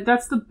think about it,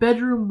 that's the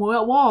bedroom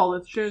wall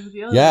that shares with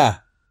the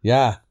elevator.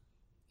 Yeah.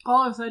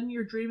 All of a sudden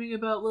you're dreaming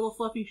about little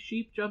fluffy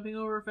sheep jumping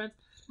over a fence.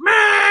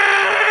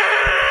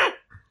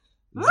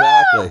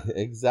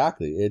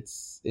 Exactly.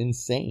 It's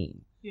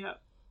insane. Yeah.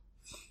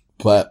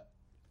 But,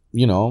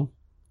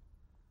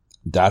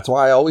 that's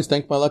why I always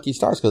thank my lucky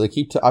stars,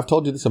 because I've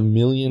told you this a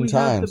million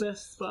times. Have the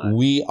best spot.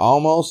 We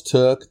almost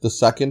took the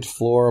second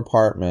floor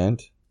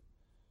apartment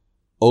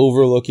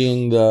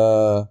overlooking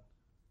the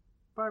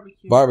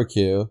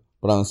barbecue,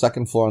 but on the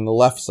second floor on the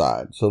left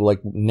side. So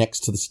like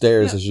next to the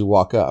stairs as you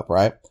walk up,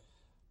 right?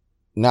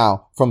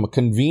 Now, from a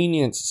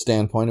convenience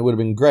standpoint, it would have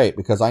been great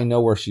because I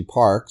know where she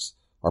parked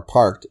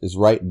is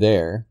right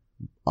there,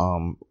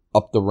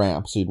 up the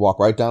ramp. So you'd walk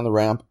right down the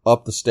ramp,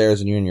 up the stairs,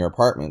 and you're in your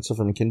apartment. So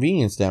from a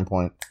convenience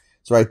standpoint,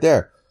 it's right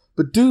there.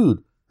 But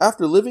dude,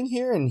 after living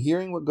here and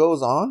hearing what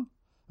goes on,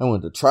 and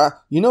when the trash,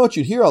 what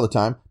you'd hear all the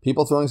time?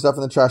 People throwing stuff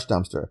in the trash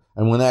dumpster.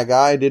 And when that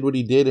guy did what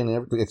he did and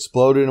it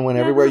exploded and went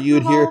everywhere, you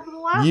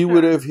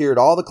would have heard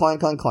all the clang,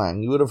 clang,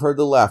 clang. You would have heard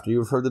the laughter. You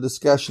would have heard the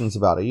discussions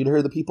about it. You'd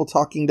heard the people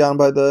talking down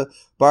by the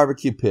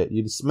barbecue pit.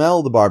 You'd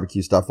smell the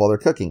barbecue stuff while they're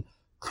cooking.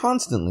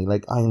 Constantly.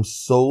 Like, I am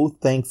so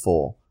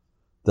thankful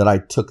that I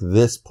took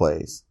this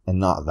place and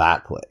not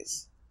that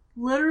place.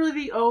 Literally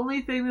the only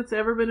thing that's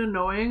ever been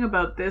annoying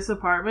about this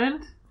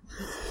apartment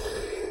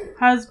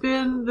has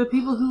been the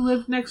people who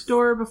lived next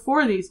door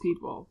before these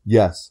people.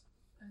 Yes.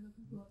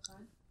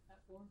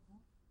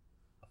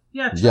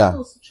 Yeah,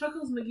 Chuckles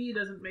McGee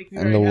doesn't make me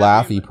and very the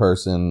happy, laughy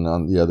person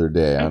on the other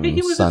day I on think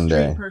it was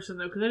Sunday. a street person,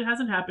 though, because it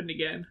hasn't happened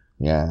again.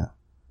 Yeah.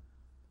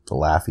 The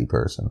laughy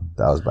person.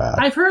 That was bad.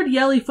 I've heard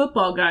Yelly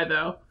Football Guy,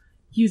 though.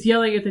 He was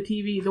yelling at the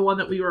TV, the one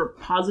that we were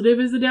positive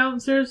is the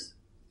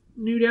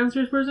new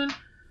downstairs person.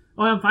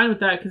 Oh, I'm fine with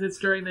that because it's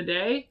during the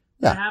day.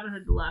 Yeah. I haven't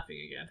heard the laughing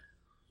again.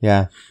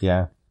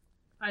 Yeah.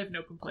 I have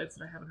no complaints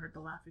that I haven't heard the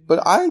laughing.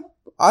 But I'd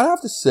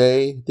have to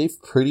say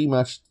they've pretty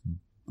much,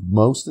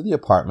 most of the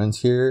apartments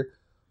here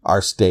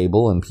are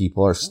stable and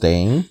people are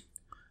staying.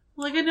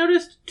 Like, I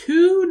noticed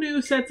 2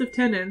 new sets of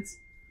tenants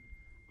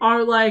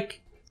are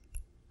like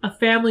a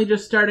family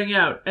just starting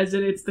out, as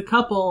in it's the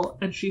couple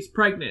and she's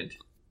pregnant.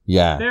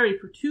 Yeah.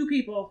 For 2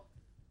 people.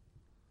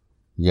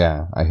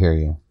 Yeah, I hear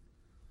you.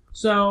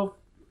 So,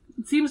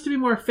 it seems to be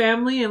more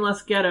family and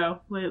less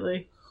ghetto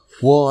lately.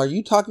 Well, are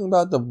you talking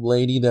about the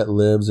lady that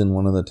lives in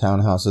one of the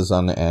townhouses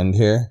on the end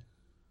here?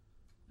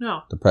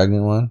 No. The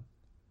pregnant one?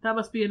 That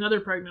must be another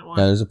pregnant one.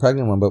 Yeah, there's a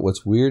pregnant one, but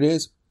what's weird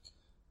is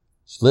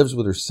she lives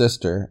with her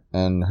sister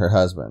and her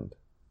husband.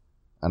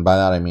 And by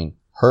that I mean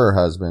her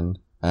husband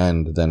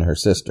and then her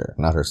sister.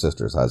 Not her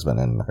sister's husband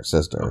and her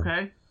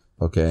sister.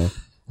 Okay.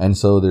 And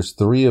so there's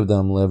 3 of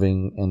them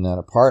living in that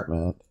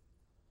apartment.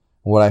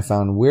 What I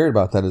found weird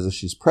about that is if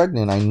she's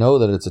pregnant, I know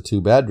that it's a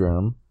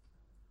 2-bedroom.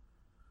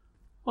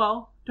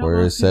 Well, where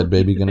is said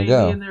baby gonna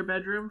go? In their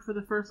bedroom for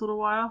the first little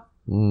while?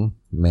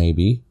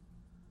 Maybe.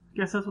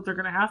 Guess that's what they're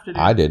gonna have to do.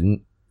 I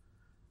didn't.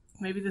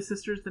 Maybe the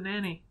sister's the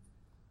nanny.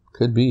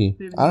 Could be.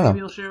 Maybe, I don't know. Maybe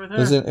he'll share with her.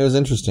 It was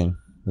interesting.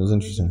 It was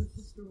interesting.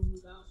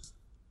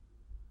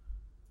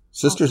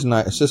 Sister's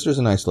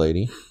a nice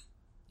lady.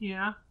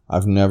 Yeah.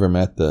 I've never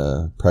met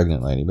the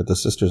pregnant lady, but the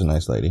sister's a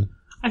nice lady.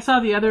 I saw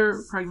the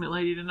other pregnant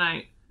lady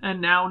tonight,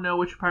 and now know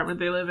which apartment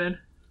they live in.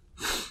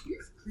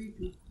 You're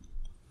creepy.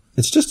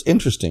 It's just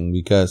interesting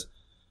because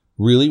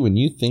really, when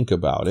you think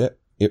about it,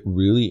 it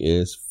really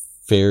is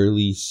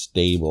fairly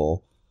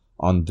stable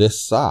on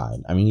this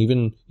side. I mean,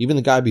 even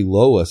the guy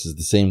below us is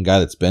the same guy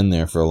that's been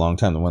there for a long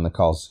time, the one that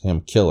calls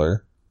him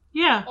Killer.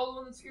 Yeah. Oh, the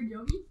one that scared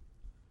Yogi?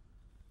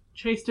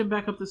 Chased him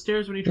back up the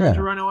stairs when he tried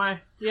to run away.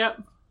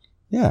 Yep.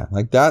 Yeah,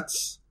 like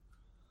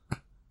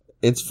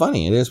it's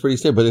funny. It is pretty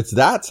stable, but it's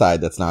that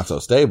side that's not so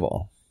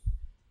stable.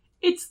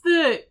 It's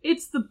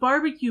the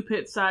barbecue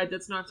pit side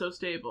that's not so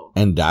stable.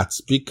 And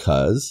that's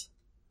because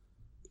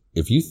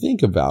if you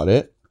think about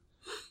it,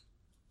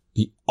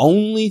 the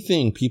only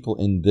thing people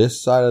in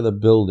this side of the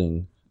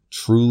building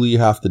truly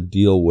have to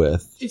deal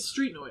with is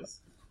street noise.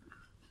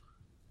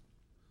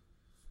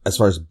 As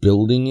far as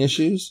building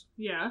issues,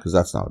 yeah, because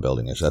that's not a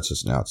building issue, that's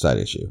just an outside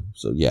issue.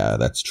 So yeah,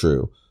 that's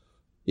true.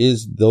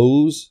 Is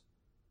those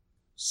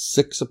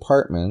 6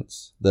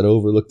 apartments that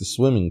overlook the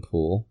swimming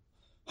pool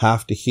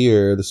have to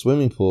hear the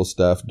swimming pool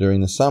stuff during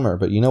the summer?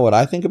 But you know what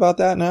I think about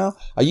that now?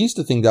 I used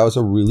to think that was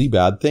a really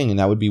bad thing, and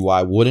that would be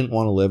why I wouldn't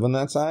want to live on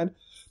that side.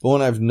 But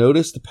when I've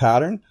noticed the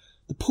pattern,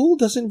 the pool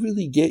doesn't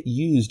really get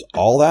used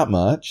all that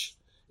much.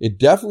 It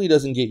definitely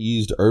doesn't get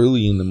used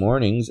early in the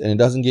mornings, and it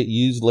doesn't get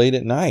used late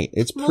at night.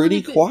 It's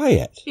pretty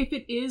quiet. If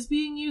it is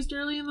being used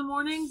early in the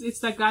mornings, it's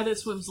that guy that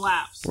swims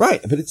laps.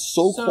 Right, but it's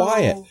so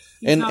quiet.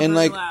 And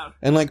like loud.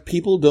 And like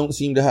people don't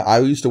seem to have, I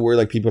used to worry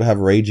like people to have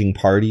raging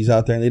parties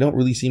out there, and they don't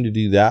really seem to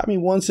do that. I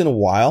mean, once in a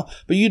while,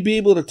 but you'd be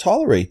able to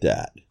tolerate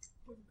that.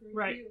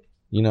 Right.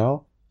 You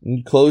know?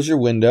 And close your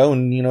window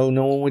and, you know,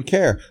 no one would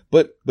care.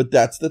 But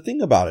that's the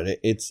thing about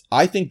it.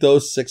 I think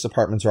those 6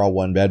 apartments are all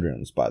 1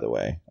 bedrooms, by the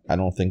way. I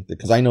don't think that,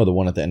 because I know the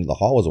one at the end of the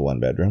hall was a 1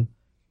 bedroom.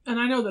 And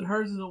I know that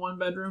hers is a 1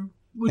 bedroom.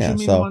 Which yeah, would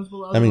mean so the ones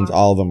below that means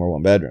all of them are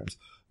 1 bedrooms.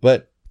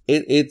 But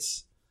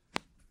it's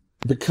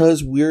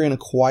because we're in a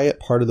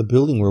quiet part of the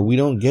building where we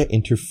don't get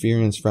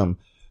interference from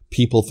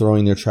people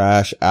throwing their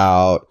trash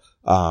out,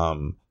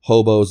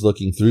 hobos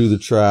looking through the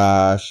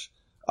trash,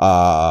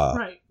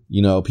 right.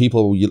 You know,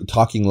 people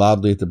talking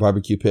loudly at the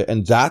barbecue pit.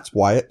 And that's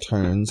why it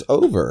turns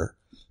over.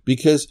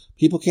 Because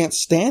people can't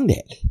stand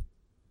it.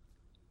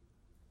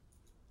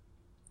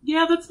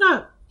 Yeah,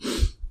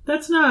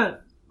 that's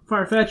not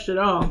far-fetched at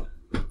all.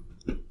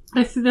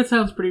 I see, that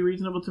sounds pretty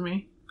reasonable to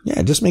me. Yeah,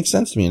 it just makes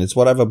sense to me, and it's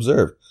what I've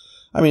observed.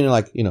 I mean,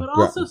 like, you know. But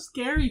also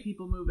scary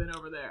people move in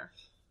over there.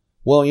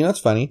 Well, you know what's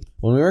funny?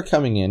 When we were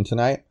coming in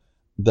tonight,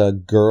 the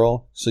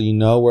girl, so you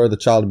know where the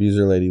child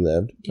abuser lady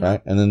lived,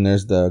 right? And then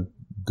there's the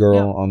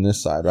girl on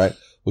this side, right?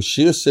 Well,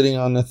 she was sitting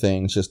on the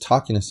thing, she was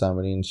talking to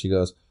somebody, and she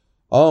goes,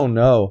 "Oh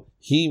no,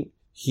 he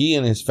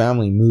and his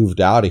family moved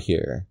out of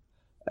here."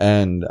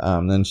 And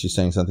then she's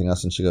saying something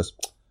else, and she goes,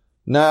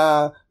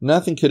 "Nah,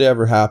 nothing could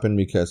ever happen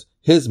because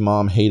his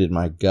mom hated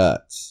my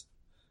guts."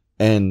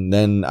 And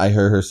then I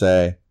heard her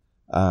say,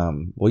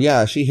 well,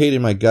 yeah, she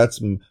hated my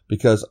guts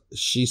because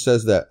she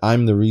says that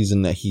I'm the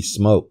reason that he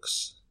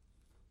smokes.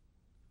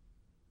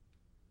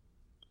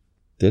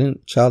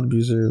 Didn't child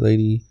abuser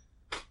lady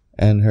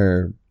and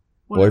her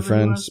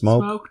boyfriend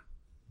smoke?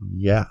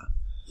 Yeah.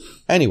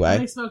 Anyway.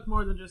 They smoked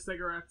more than just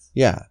cigarettes.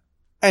 Yeah.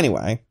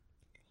 Anyway.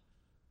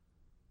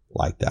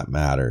 Like that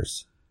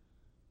matters.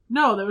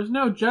 No, there was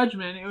no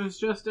judgment. It was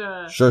just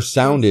a... Sure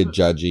sounded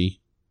judgy.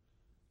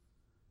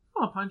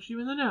 I'll punch you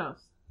in the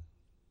nose.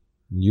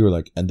 You were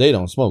like, and they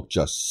don't smoke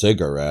just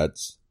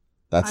cigarettes.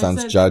 That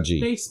sounds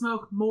judgy. They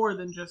smoke more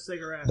than just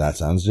cigarettes. That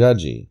sounds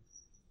judgy.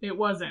 It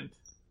wasn't.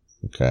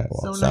 Okay,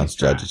 well, it sounds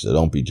judgy, so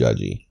don't be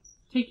judgy.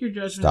 Take your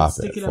judgment Stop and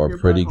stick it before up your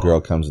a pretty butthole.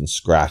 girl comes and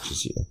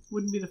scratches you.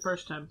 Wouldn't be the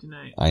first time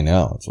tonight. I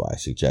know, that's why I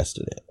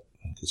suggested it.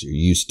 Because you're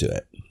used to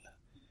it.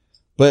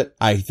 But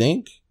I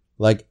think,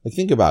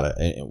 think about it.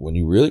 And when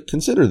you really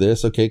consider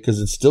this, okay,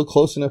 because it's still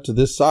close enough to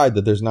this side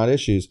that there's not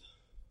issues.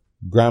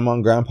 Grandma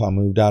and Grandpa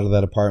moved out of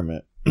that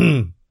apartment.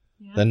 Yeah.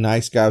 The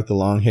nice guy with the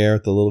long hair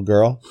with the little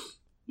girl.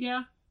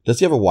 Yeah. Does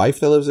he have a wife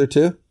that lives there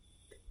too?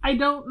 I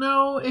don't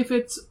know if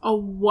it's a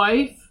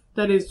wife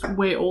that is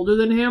way older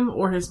than him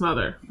or his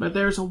mother, but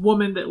there's a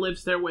woman that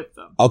lives there with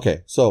them. Okay,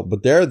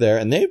 but they're there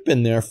and they've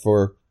been there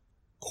for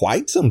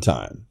quite some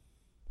time.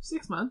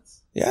 6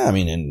 months. Yeah, I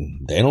mean,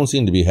 and they don't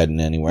seem to be heading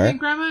anywhere. I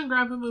think Grandma and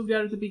Grandpa moved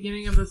out at the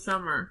beginning of the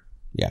summer.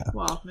 Yeah.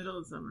 Well, middle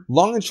of the summer.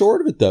 Long and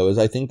short of it, though, is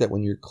I think that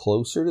when you're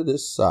closer to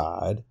this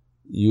side,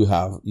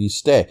 you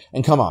stay.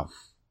 And come on,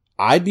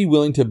 I'd be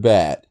willing to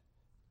bet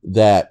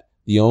that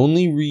the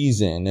only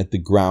reason that the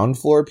ground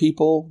floor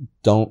people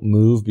don't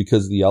move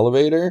because of the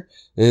elevator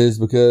is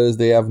because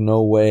they have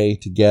no way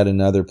to get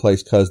another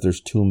place because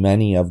there's too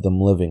many of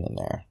them living in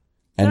there.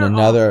 And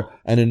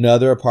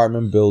another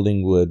apartment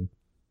building would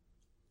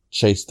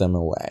chase them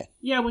away.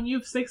 Yeah, when you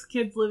have 6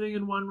 kids living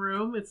in one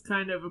room, it's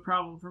kind of a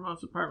problem for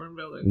most apartment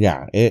buildings.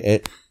 Yeah,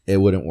 it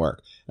wouldn't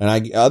work.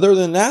 And other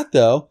than that,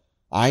 though,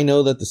 I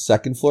know that the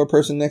second floor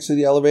person next to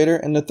the elevator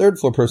and the third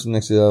floor person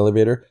next to the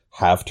elevator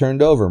have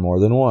turned over more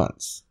than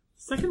once.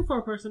 Second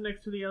floor person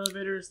next to the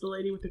elevator is the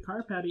lady with the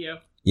car patio.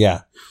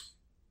 Yeah.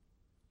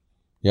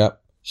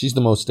 Yep. She's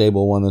the most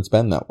stable one that's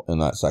been in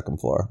that second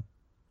floor.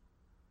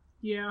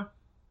 Yeah.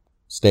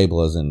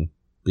 Stable as in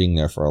being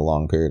there for a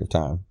long period of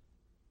time.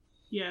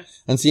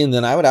 Yes. And see, and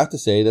then I would have to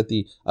say that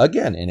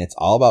and it's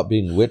all about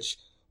being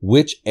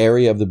which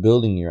area of the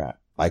building you're at.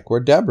 Like where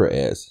Deborah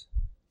is.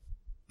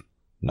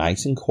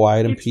 Nice and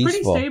quiet and peaceful.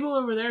 It's pretty stable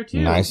over there,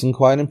 too. Nice and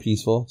quiet and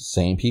peaceful.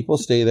 Same people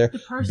stay there. The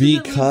person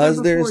because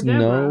that lived there there's before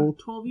Deborah, no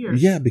 12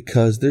 years. Yeah,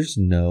 because there's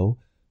no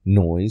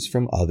noise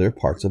from other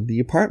parts of the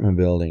apartment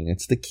building.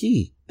 It's the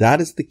key.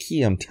 That is the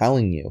key, I'm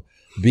telling you.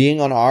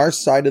 Being on our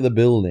side of the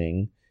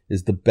building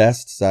is the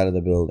best side of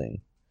the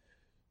building.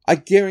 I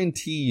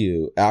guarantee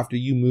you, after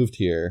you moved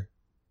here,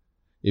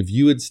 if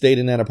you had stayed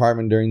in that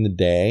apartment during the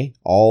day,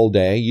 all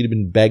day, you'd have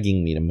been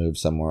begging me to move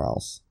somewhere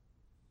else.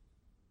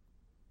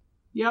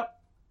 Yep.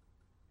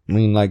 I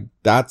mean, like,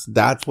 that's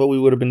what we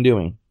would have been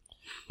doing.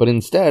 But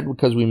instead,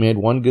 because we made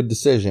one good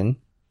decision.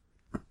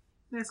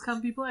 Nice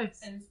comfy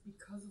place. And it's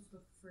because of the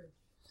fridge.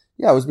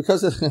 Yeah,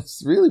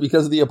 it's really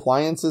because of the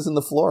appliances and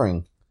the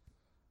flooring.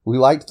 We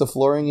liked the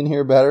flooring in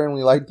here better, and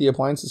we liked the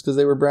appliances because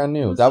they were brand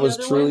new. That was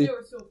truly... They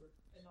were silver.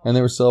 And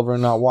they were silver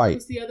and not white.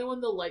 Was the other one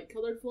the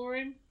light-colored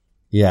flooring?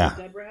 Yeah. That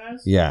Deborah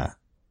has? Yeah.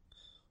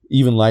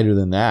 Even lighter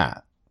than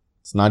that.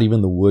 It's not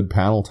even the wood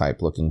panel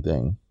type looking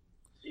thing.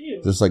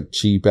 Ew. Just like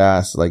cheap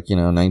ass,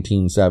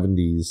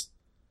 1970s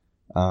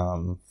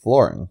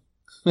flooring.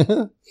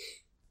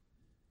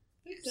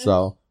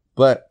 So,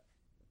 but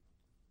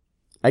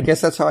I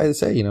guess that's how I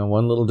say,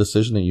 one little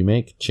decision that you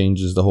make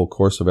changes the whole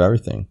course of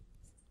everything.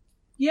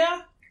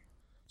 Yeah.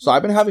 So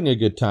I've been having a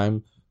good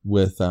time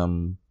with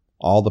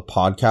all the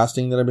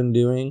podcasting that I've been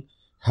doing,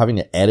 having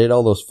to edit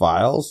all those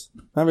files.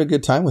 I'm having a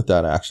good time with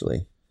that,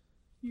 actually.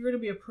 You're going to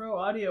be a pro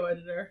audio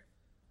editor.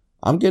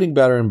 I'm getting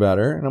better and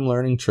better, and I'm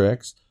learning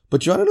tricks.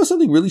 But you want to know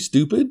something really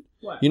stupid?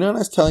 What? You know when I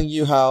was telling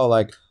you how,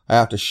 I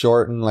have to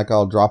shorten,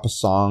 I'll drop a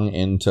song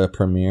into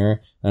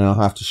Premiere, and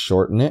I'll have to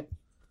shorten it?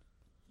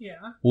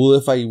 Yeah. Well,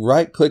 if I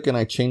right-click and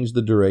I change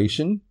the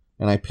duration,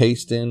 and I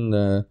paste in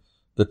the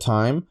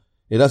time,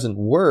 it doesn't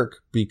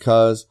work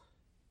because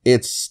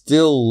it's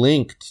still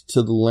linked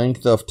to the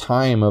length of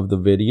time of the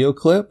video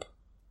clip.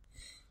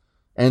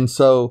 And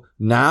so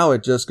now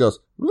it just goes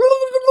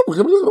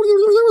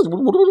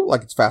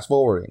like it's fast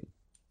forwarding.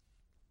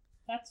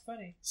 That's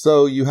funny.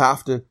 So you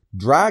have to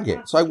drag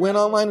it. So I went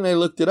online and I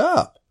looked it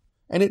up.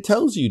 And it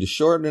tells you to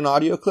shorten an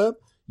audio clip,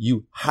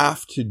 you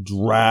have to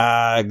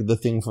drag the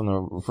thing from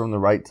the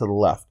right to the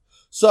left.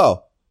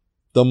 So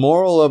the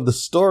moral of the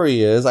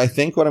story is, I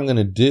think what I'm going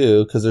to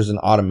do, because there's an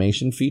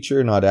automation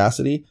feature in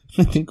Audacity,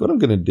 I think what I'm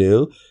going to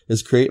do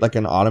is create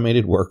an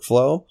automated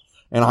workflow.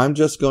 And I'm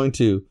just going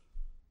to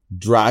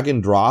drag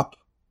and drop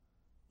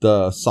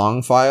the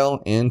song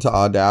file into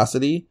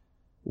Audacity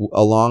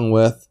along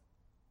with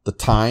the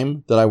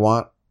time that I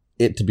want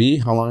it to be,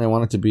 how long I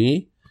want it to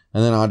be.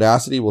 And then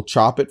Audacity will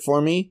chop it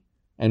for me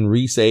and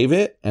resave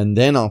it. And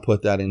then I'll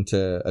put that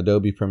into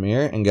Adobe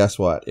Premiere. And guess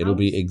what? It'll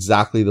be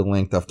exactly the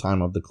length of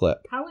time of the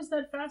clip. How is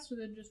that faster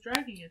than just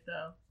dragging it,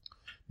 though?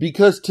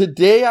 Because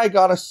today I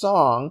got a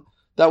song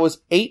that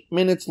was 8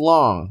 minutes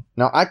long.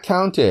 Now I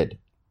counted.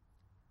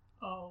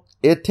 Oh.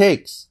 It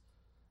takes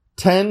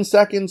 10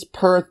 seconds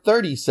per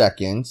 30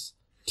 seconds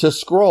to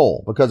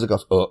scroll because it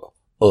goes,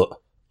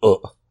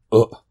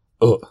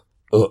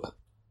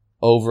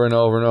 over and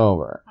over and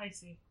over. I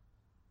see.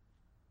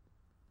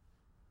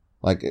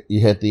 You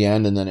hit the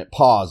end and then it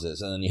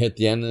pauses, and then you hit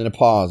the end and then it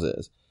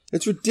pauses.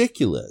 It's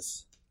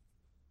ridiculous.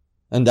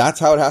 And that's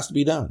how it has to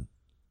be done.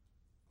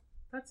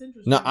 That's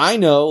interesting. Now, I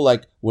know,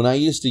 when I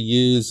used to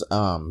use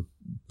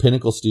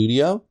Pinnacle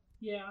Studio,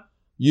 yeah,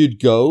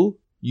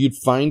 you'd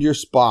find your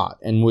spot,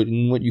 and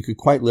what you could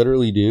quite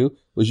literally do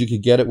was you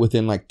could get it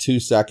within 2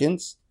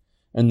 seconds,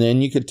 and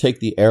then you could take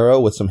the arrow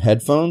with some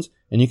headphones,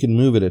 and you could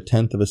move it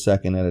 1/10 of a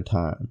second at a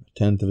time,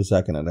 1/10 of a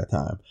second at a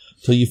time,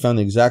 till you found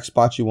the exact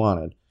spot you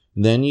wanted.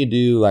 Then you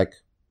do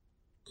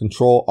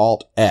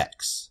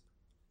Control-Alt-X,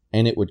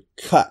 and it would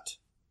cut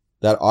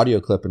that audio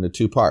clip into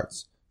 2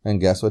 parts.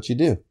 And guess what you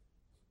do?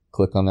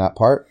 Click on that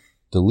part,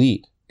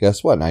 delete.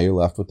 Guess what? Now you're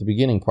left with the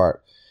beginning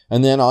part.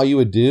 And then all you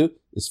would do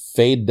is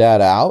fade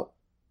that out.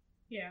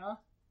 Yeah.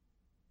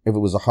 If it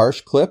was a harsh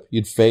clip,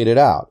 you'd fade it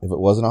out. If it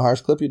wasn't a harsh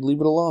clip, you'd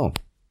leave it alone.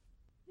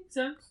 Makes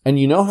sense. And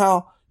you know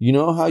how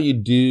you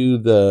do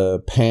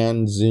the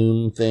pan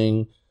zoom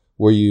thing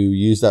where you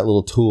use that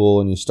little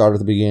tool and you start at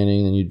the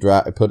beginning, then you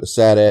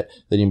set it,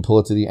 then you pull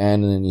it to the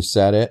end, and then you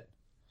set it.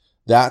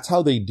 That's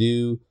how they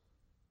do.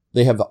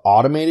 They have the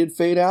automated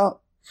fade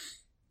out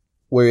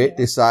where it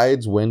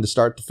decides when to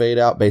start to fade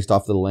out based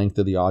off the length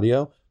of the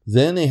audio.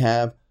 Then they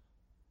have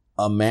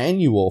a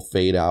manual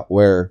fade out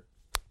where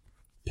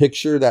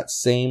picture that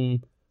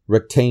same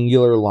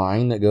rectangular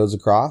line that goes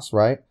across,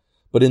 right?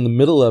 but in the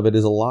middle of it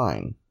is a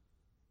line.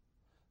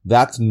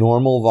 That's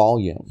normal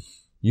volume.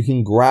 You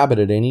can grab it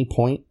at any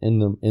point in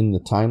the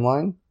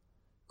timeline,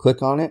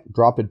 click on it,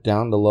 drop it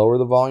down to lower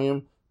the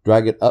volume,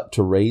 drag it up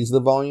to raise the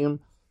volume.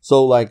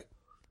 So like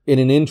in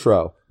an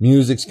intro,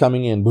 music's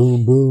coming in,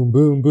 boom, boom,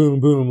 boom, boom,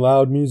 boom,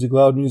 loud music,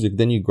 loud music.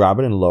 Then you grab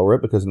it and lower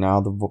it because now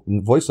the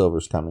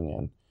voiceover's coming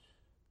in.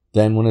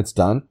 Then when it's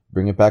done,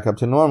 bring it back up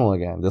to normal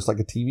again, just like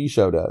a TV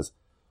show does.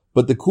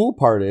 But the cool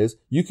part is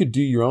you could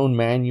do your own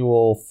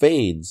manual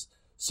fades.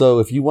 So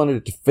if you wanted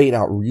it to fade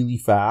out really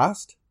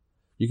fast,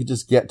 you could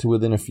just get to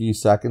within a few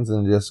seconds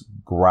and just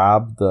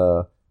grab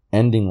the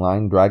ending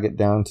line, drag it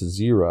down to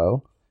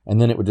 0,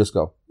 and then it would just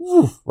go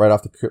woof, right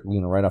off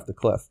the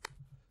cliff.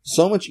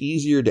 So much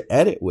easier to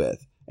edit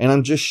with. And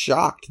I'm just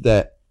shocked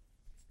that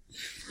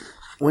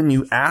when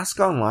you ask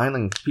online,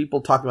 and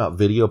people talk about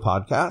video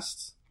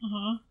podcasts,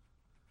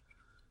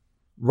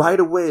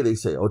 right away they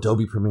say,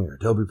 Adobe Premiere.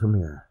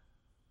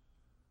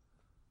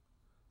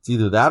 It's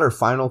either that or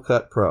Final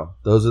Cut Pro.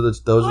 Those are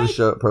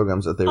the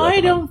programs that they recommend. I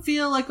don't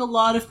feel like a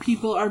lot of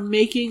people are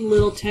making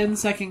little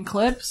 10-second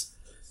clips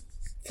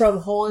from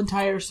whole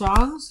entire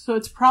songs, so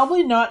it's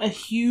probably not a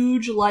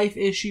huge life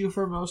issue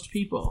for most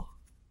people.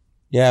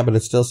 Yeah, but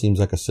it still seems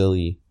like a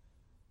silly,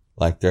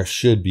 like there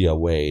should be a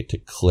way to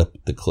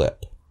clip the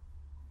clip.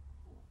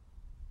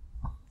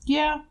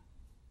 Yeah,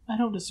 I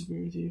don't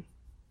disagree with you.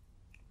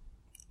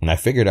 And I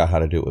figured out how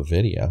to do it with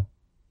video.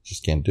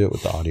 Just can't do it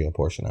with the audio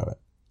portion of it.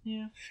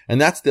 Yeah.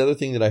 And that's the other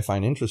thing that I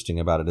find interesting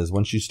about it is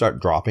once you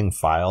start dropping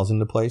files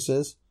into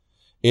places,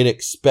 it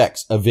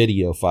expects a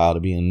video file to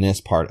be in this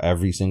part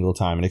every single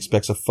time. It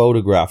expects a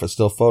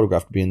still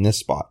photograph to be in this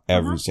spot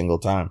every single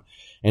time.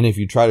 And if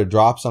you try to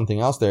drop something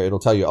else there, it'll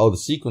tell you, the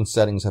sequence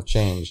settings have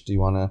changed. Do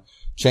you want to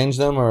change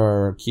them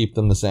or keep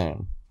them the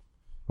same?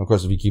 Of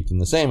course, if you keep them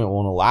the same, it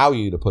won't allow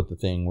you to put the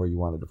thing where you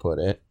wanted to put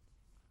it.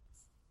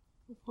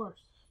 Of course.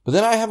 But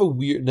then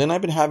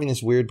I've been having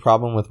this weird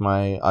problem with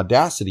my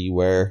Audacity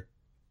where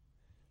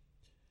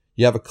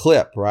you have a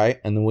clip,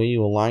 right? And the way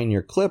you align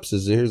your clips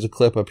is here's a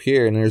clip up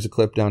here and there's a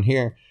clip down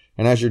here.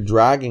 And as you're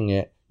dragging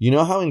it, you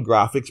know how in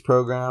graphics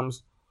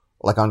programs,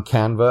 like on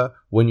Canva,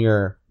 when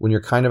you're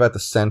kind of at the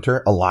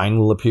center, a line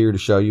will appear to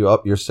show you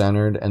you're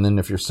centered. And then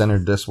if you're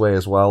centered this way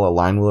as well, a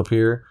line will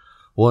appear.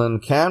 Well,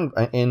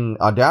 in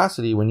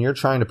Audacity, when you're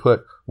trying to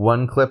put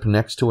one clip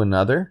next to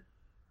another,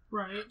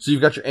 right? So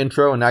you've got your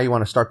intro and now you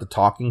want to start the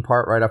talking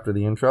part right after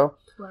the intro.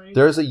 Right.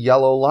 There's a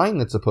yellow line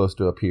that's supposed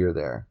to appear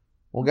there.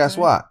 Well, guess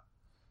what?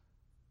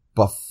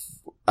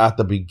 At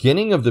the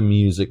beginning of the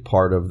music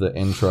part of the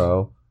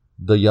intro,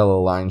 the yellow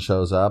line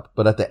shows up,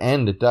 but at the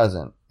end it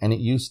doesn't, and it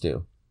used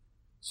to.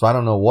 So I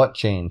don't know what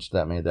changed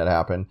that made that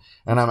happen.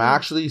 And I'm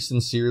actually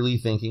sincerely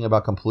thinking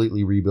about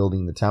completely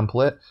rebuilding the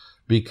template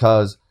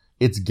because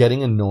it's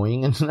getting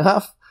annoying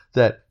enough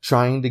that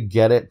trying to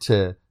get it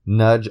to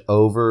nudge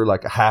over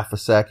like a half a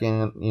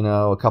second,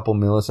 a couple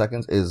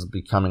milliseconds is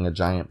becoming a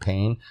giant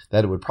pain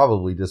that it would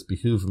probably just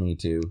behoove me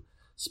to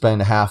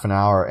spend a half an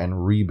hour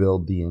and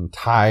rebuild the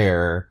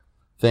entire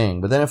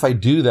thing. But then if I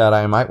do that,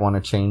 I might want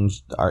to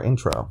change our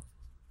intro.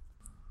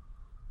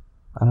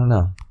 I don't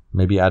know.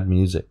 Maybe add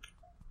music.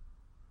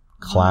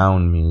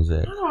 Clown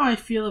music. I don't know how I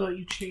feel about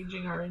you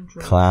changing our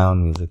intro.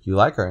 Clown music. You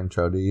like our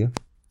intro, do you?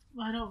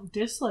 I don't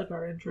dislike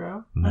our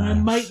intro. Nice. And I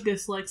might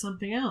dislike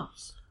something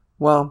else.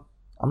 Well,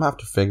 I'm going to have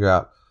to figure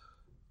out.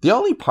 The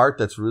only part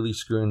that's really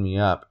screwing me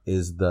up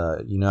is how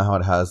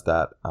it has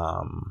that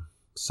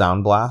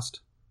sound blast?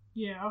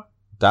 Yeah.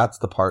 That's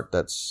the part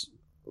that's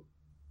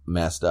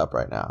messed up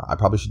right now. I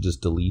probably should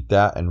just delete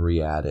that and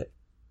re-add it.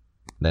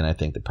 Then I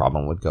think the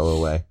problem would go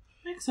away.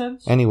 Makes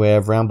sense. Anyway,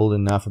 I've rambled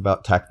enough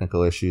about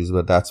technical issues,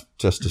 but that's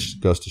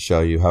just goes to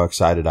show you how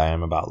excited I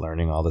am about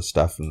learning all this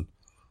stuff and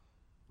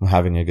I'm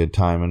having a good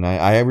time. And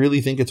I really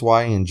think it's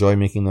why I enjoy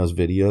making those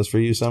videos for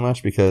you so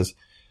much because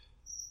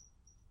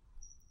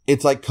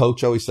it's like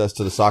Coach always says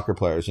to the soccer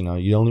players,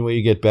 the only way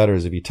you get better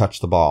is if you touch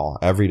the ball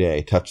every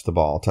day. Touch the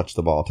ball, touch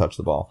the ball, touch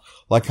the ball.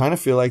 Well, I kind of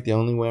feel like the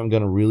only way I'm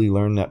going to really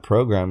learn that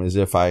program is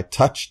if I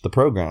touch the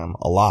program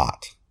a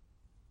lot.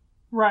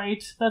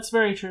 Right. That's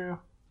very true.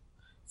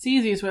 It's the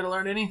easiest way to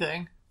learn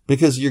anything.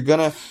 Because you're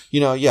going to,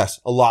 yes,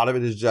 a lot of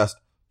it is just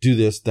do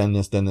this, then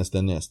this, then this,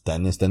 then this,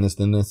 then this, then this,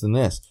 then this, then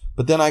this.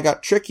 But then I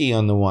got tricky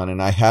on the one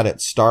and I had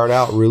it start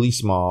out really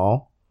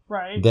small.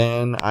 Right.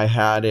 Then I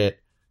had it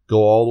go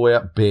all the way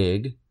up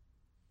big.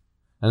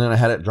 And then I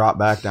had it drop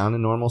back down to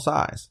normal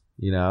size,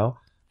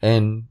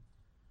 and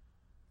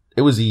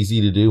it was easy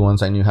to do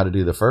once I knew how to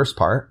do the first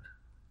part.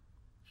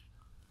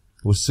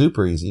 It was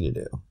super easy to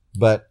do.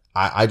 But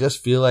I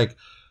just feel like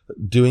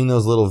doing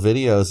those little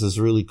videos is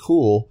really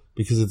cool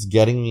because it's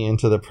getting me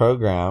into the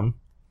program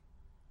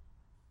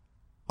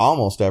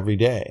almost every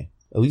day,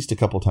 at least a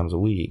couple times a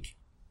week.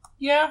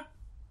 Yeah.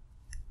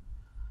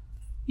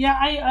 Yeah,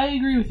 I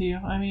agree with you.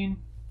 I mean,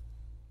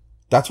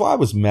 that's why I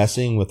was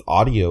messing with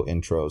audio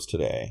intros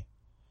today.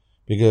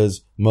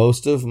 Because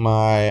most of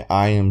my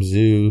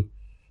imzoo.com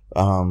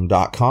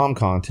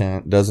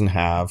content doesn't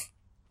have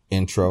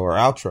intro or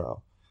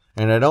outro.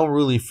 And I don't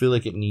really feel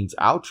like it needs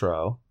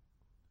outro.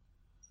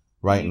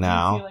 right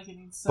now. Feel like it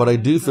needs But I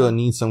do intro. feel it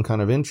needs some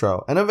kind of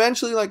intro. And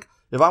eventually, like,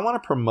 if I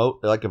want to promote,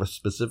 like, if a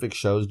specific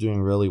show is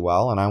doing really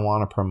well and I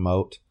want to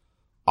promote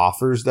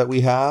offers that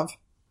we have,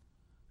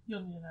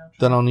 You'll need an outro.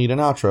 then I'll need an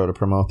outro to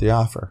promote the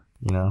offer,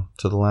 you know,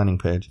 to the landing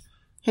page.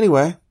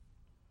 Anyway,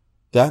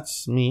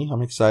 that's me.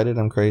 I'm excited.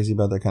 I'm crazy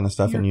about that kind of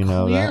stuff. You're and you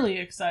know that. clearly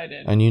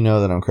excited. And you know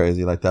that I'm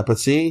crazy like that. But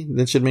see,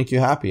 that should make you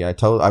happy.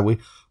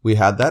 We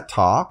had that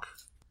talk,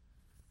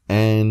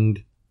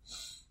 and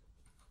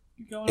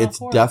You're going all it's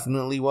for it.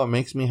 definitely what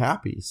makes me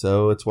happy.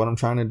 So it's what I'm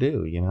trying to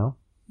do, you know?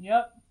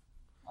 Yep.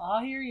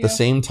 I'll hear you. At the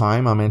same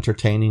time, I'm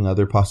entertaining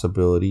other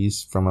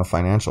possibilities from a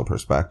financial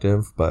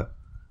perspective, but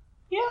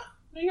Yeah.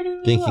 No, you're doing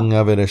really thinking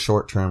well. of it as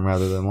short term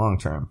rather than long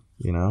term,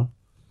 you know?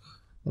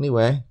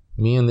 Anyway,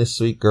 me and this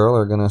sweet girl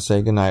are going to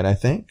say goodnight, I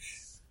think.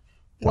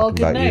 Well, Talking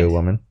good about night. you,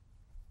 woman.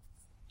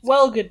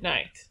 Well, good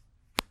night.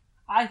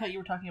 I thought you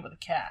were talking about the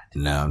cat.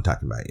 No, I'm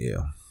talking about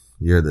you.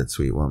 You're that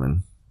sweet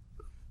woman.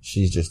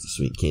 She's just a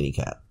sweet kitty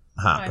cat.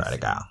 Huh, I pretty see.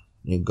 girl.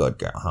 You good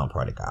girl, huh,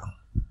 pretty girl?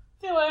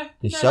 Anyway.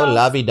 You're so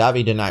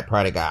lovey-dovey tonight,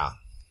 pretty girl.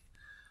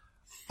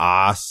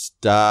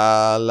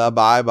 Hasta la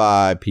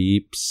bye-bye,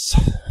 peeps.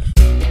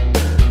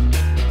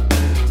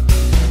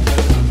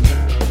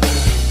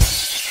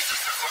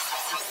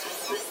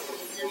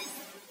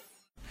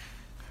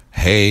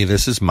 Hey,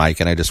 this is Mike,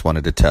 and I just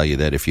wanted to tell you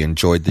that if you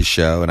enjoyed the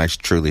show, and I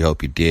truly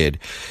hope you did,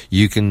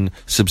 you can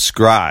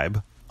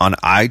subscribe on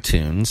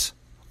iTunes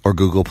or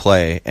Google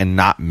Play and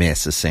not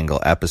miss a single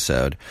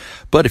episode.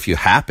 But if you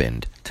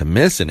happened to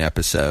miss an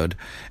episode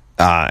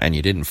and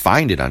you didn't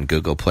find it on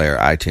Google Play or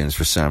iTunes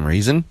for some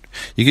reason,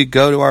 you could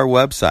go to our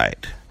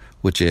website,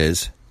 which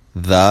is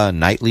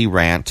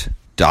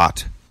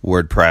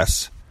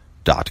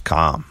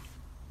theNightlyRant.wordpress.com.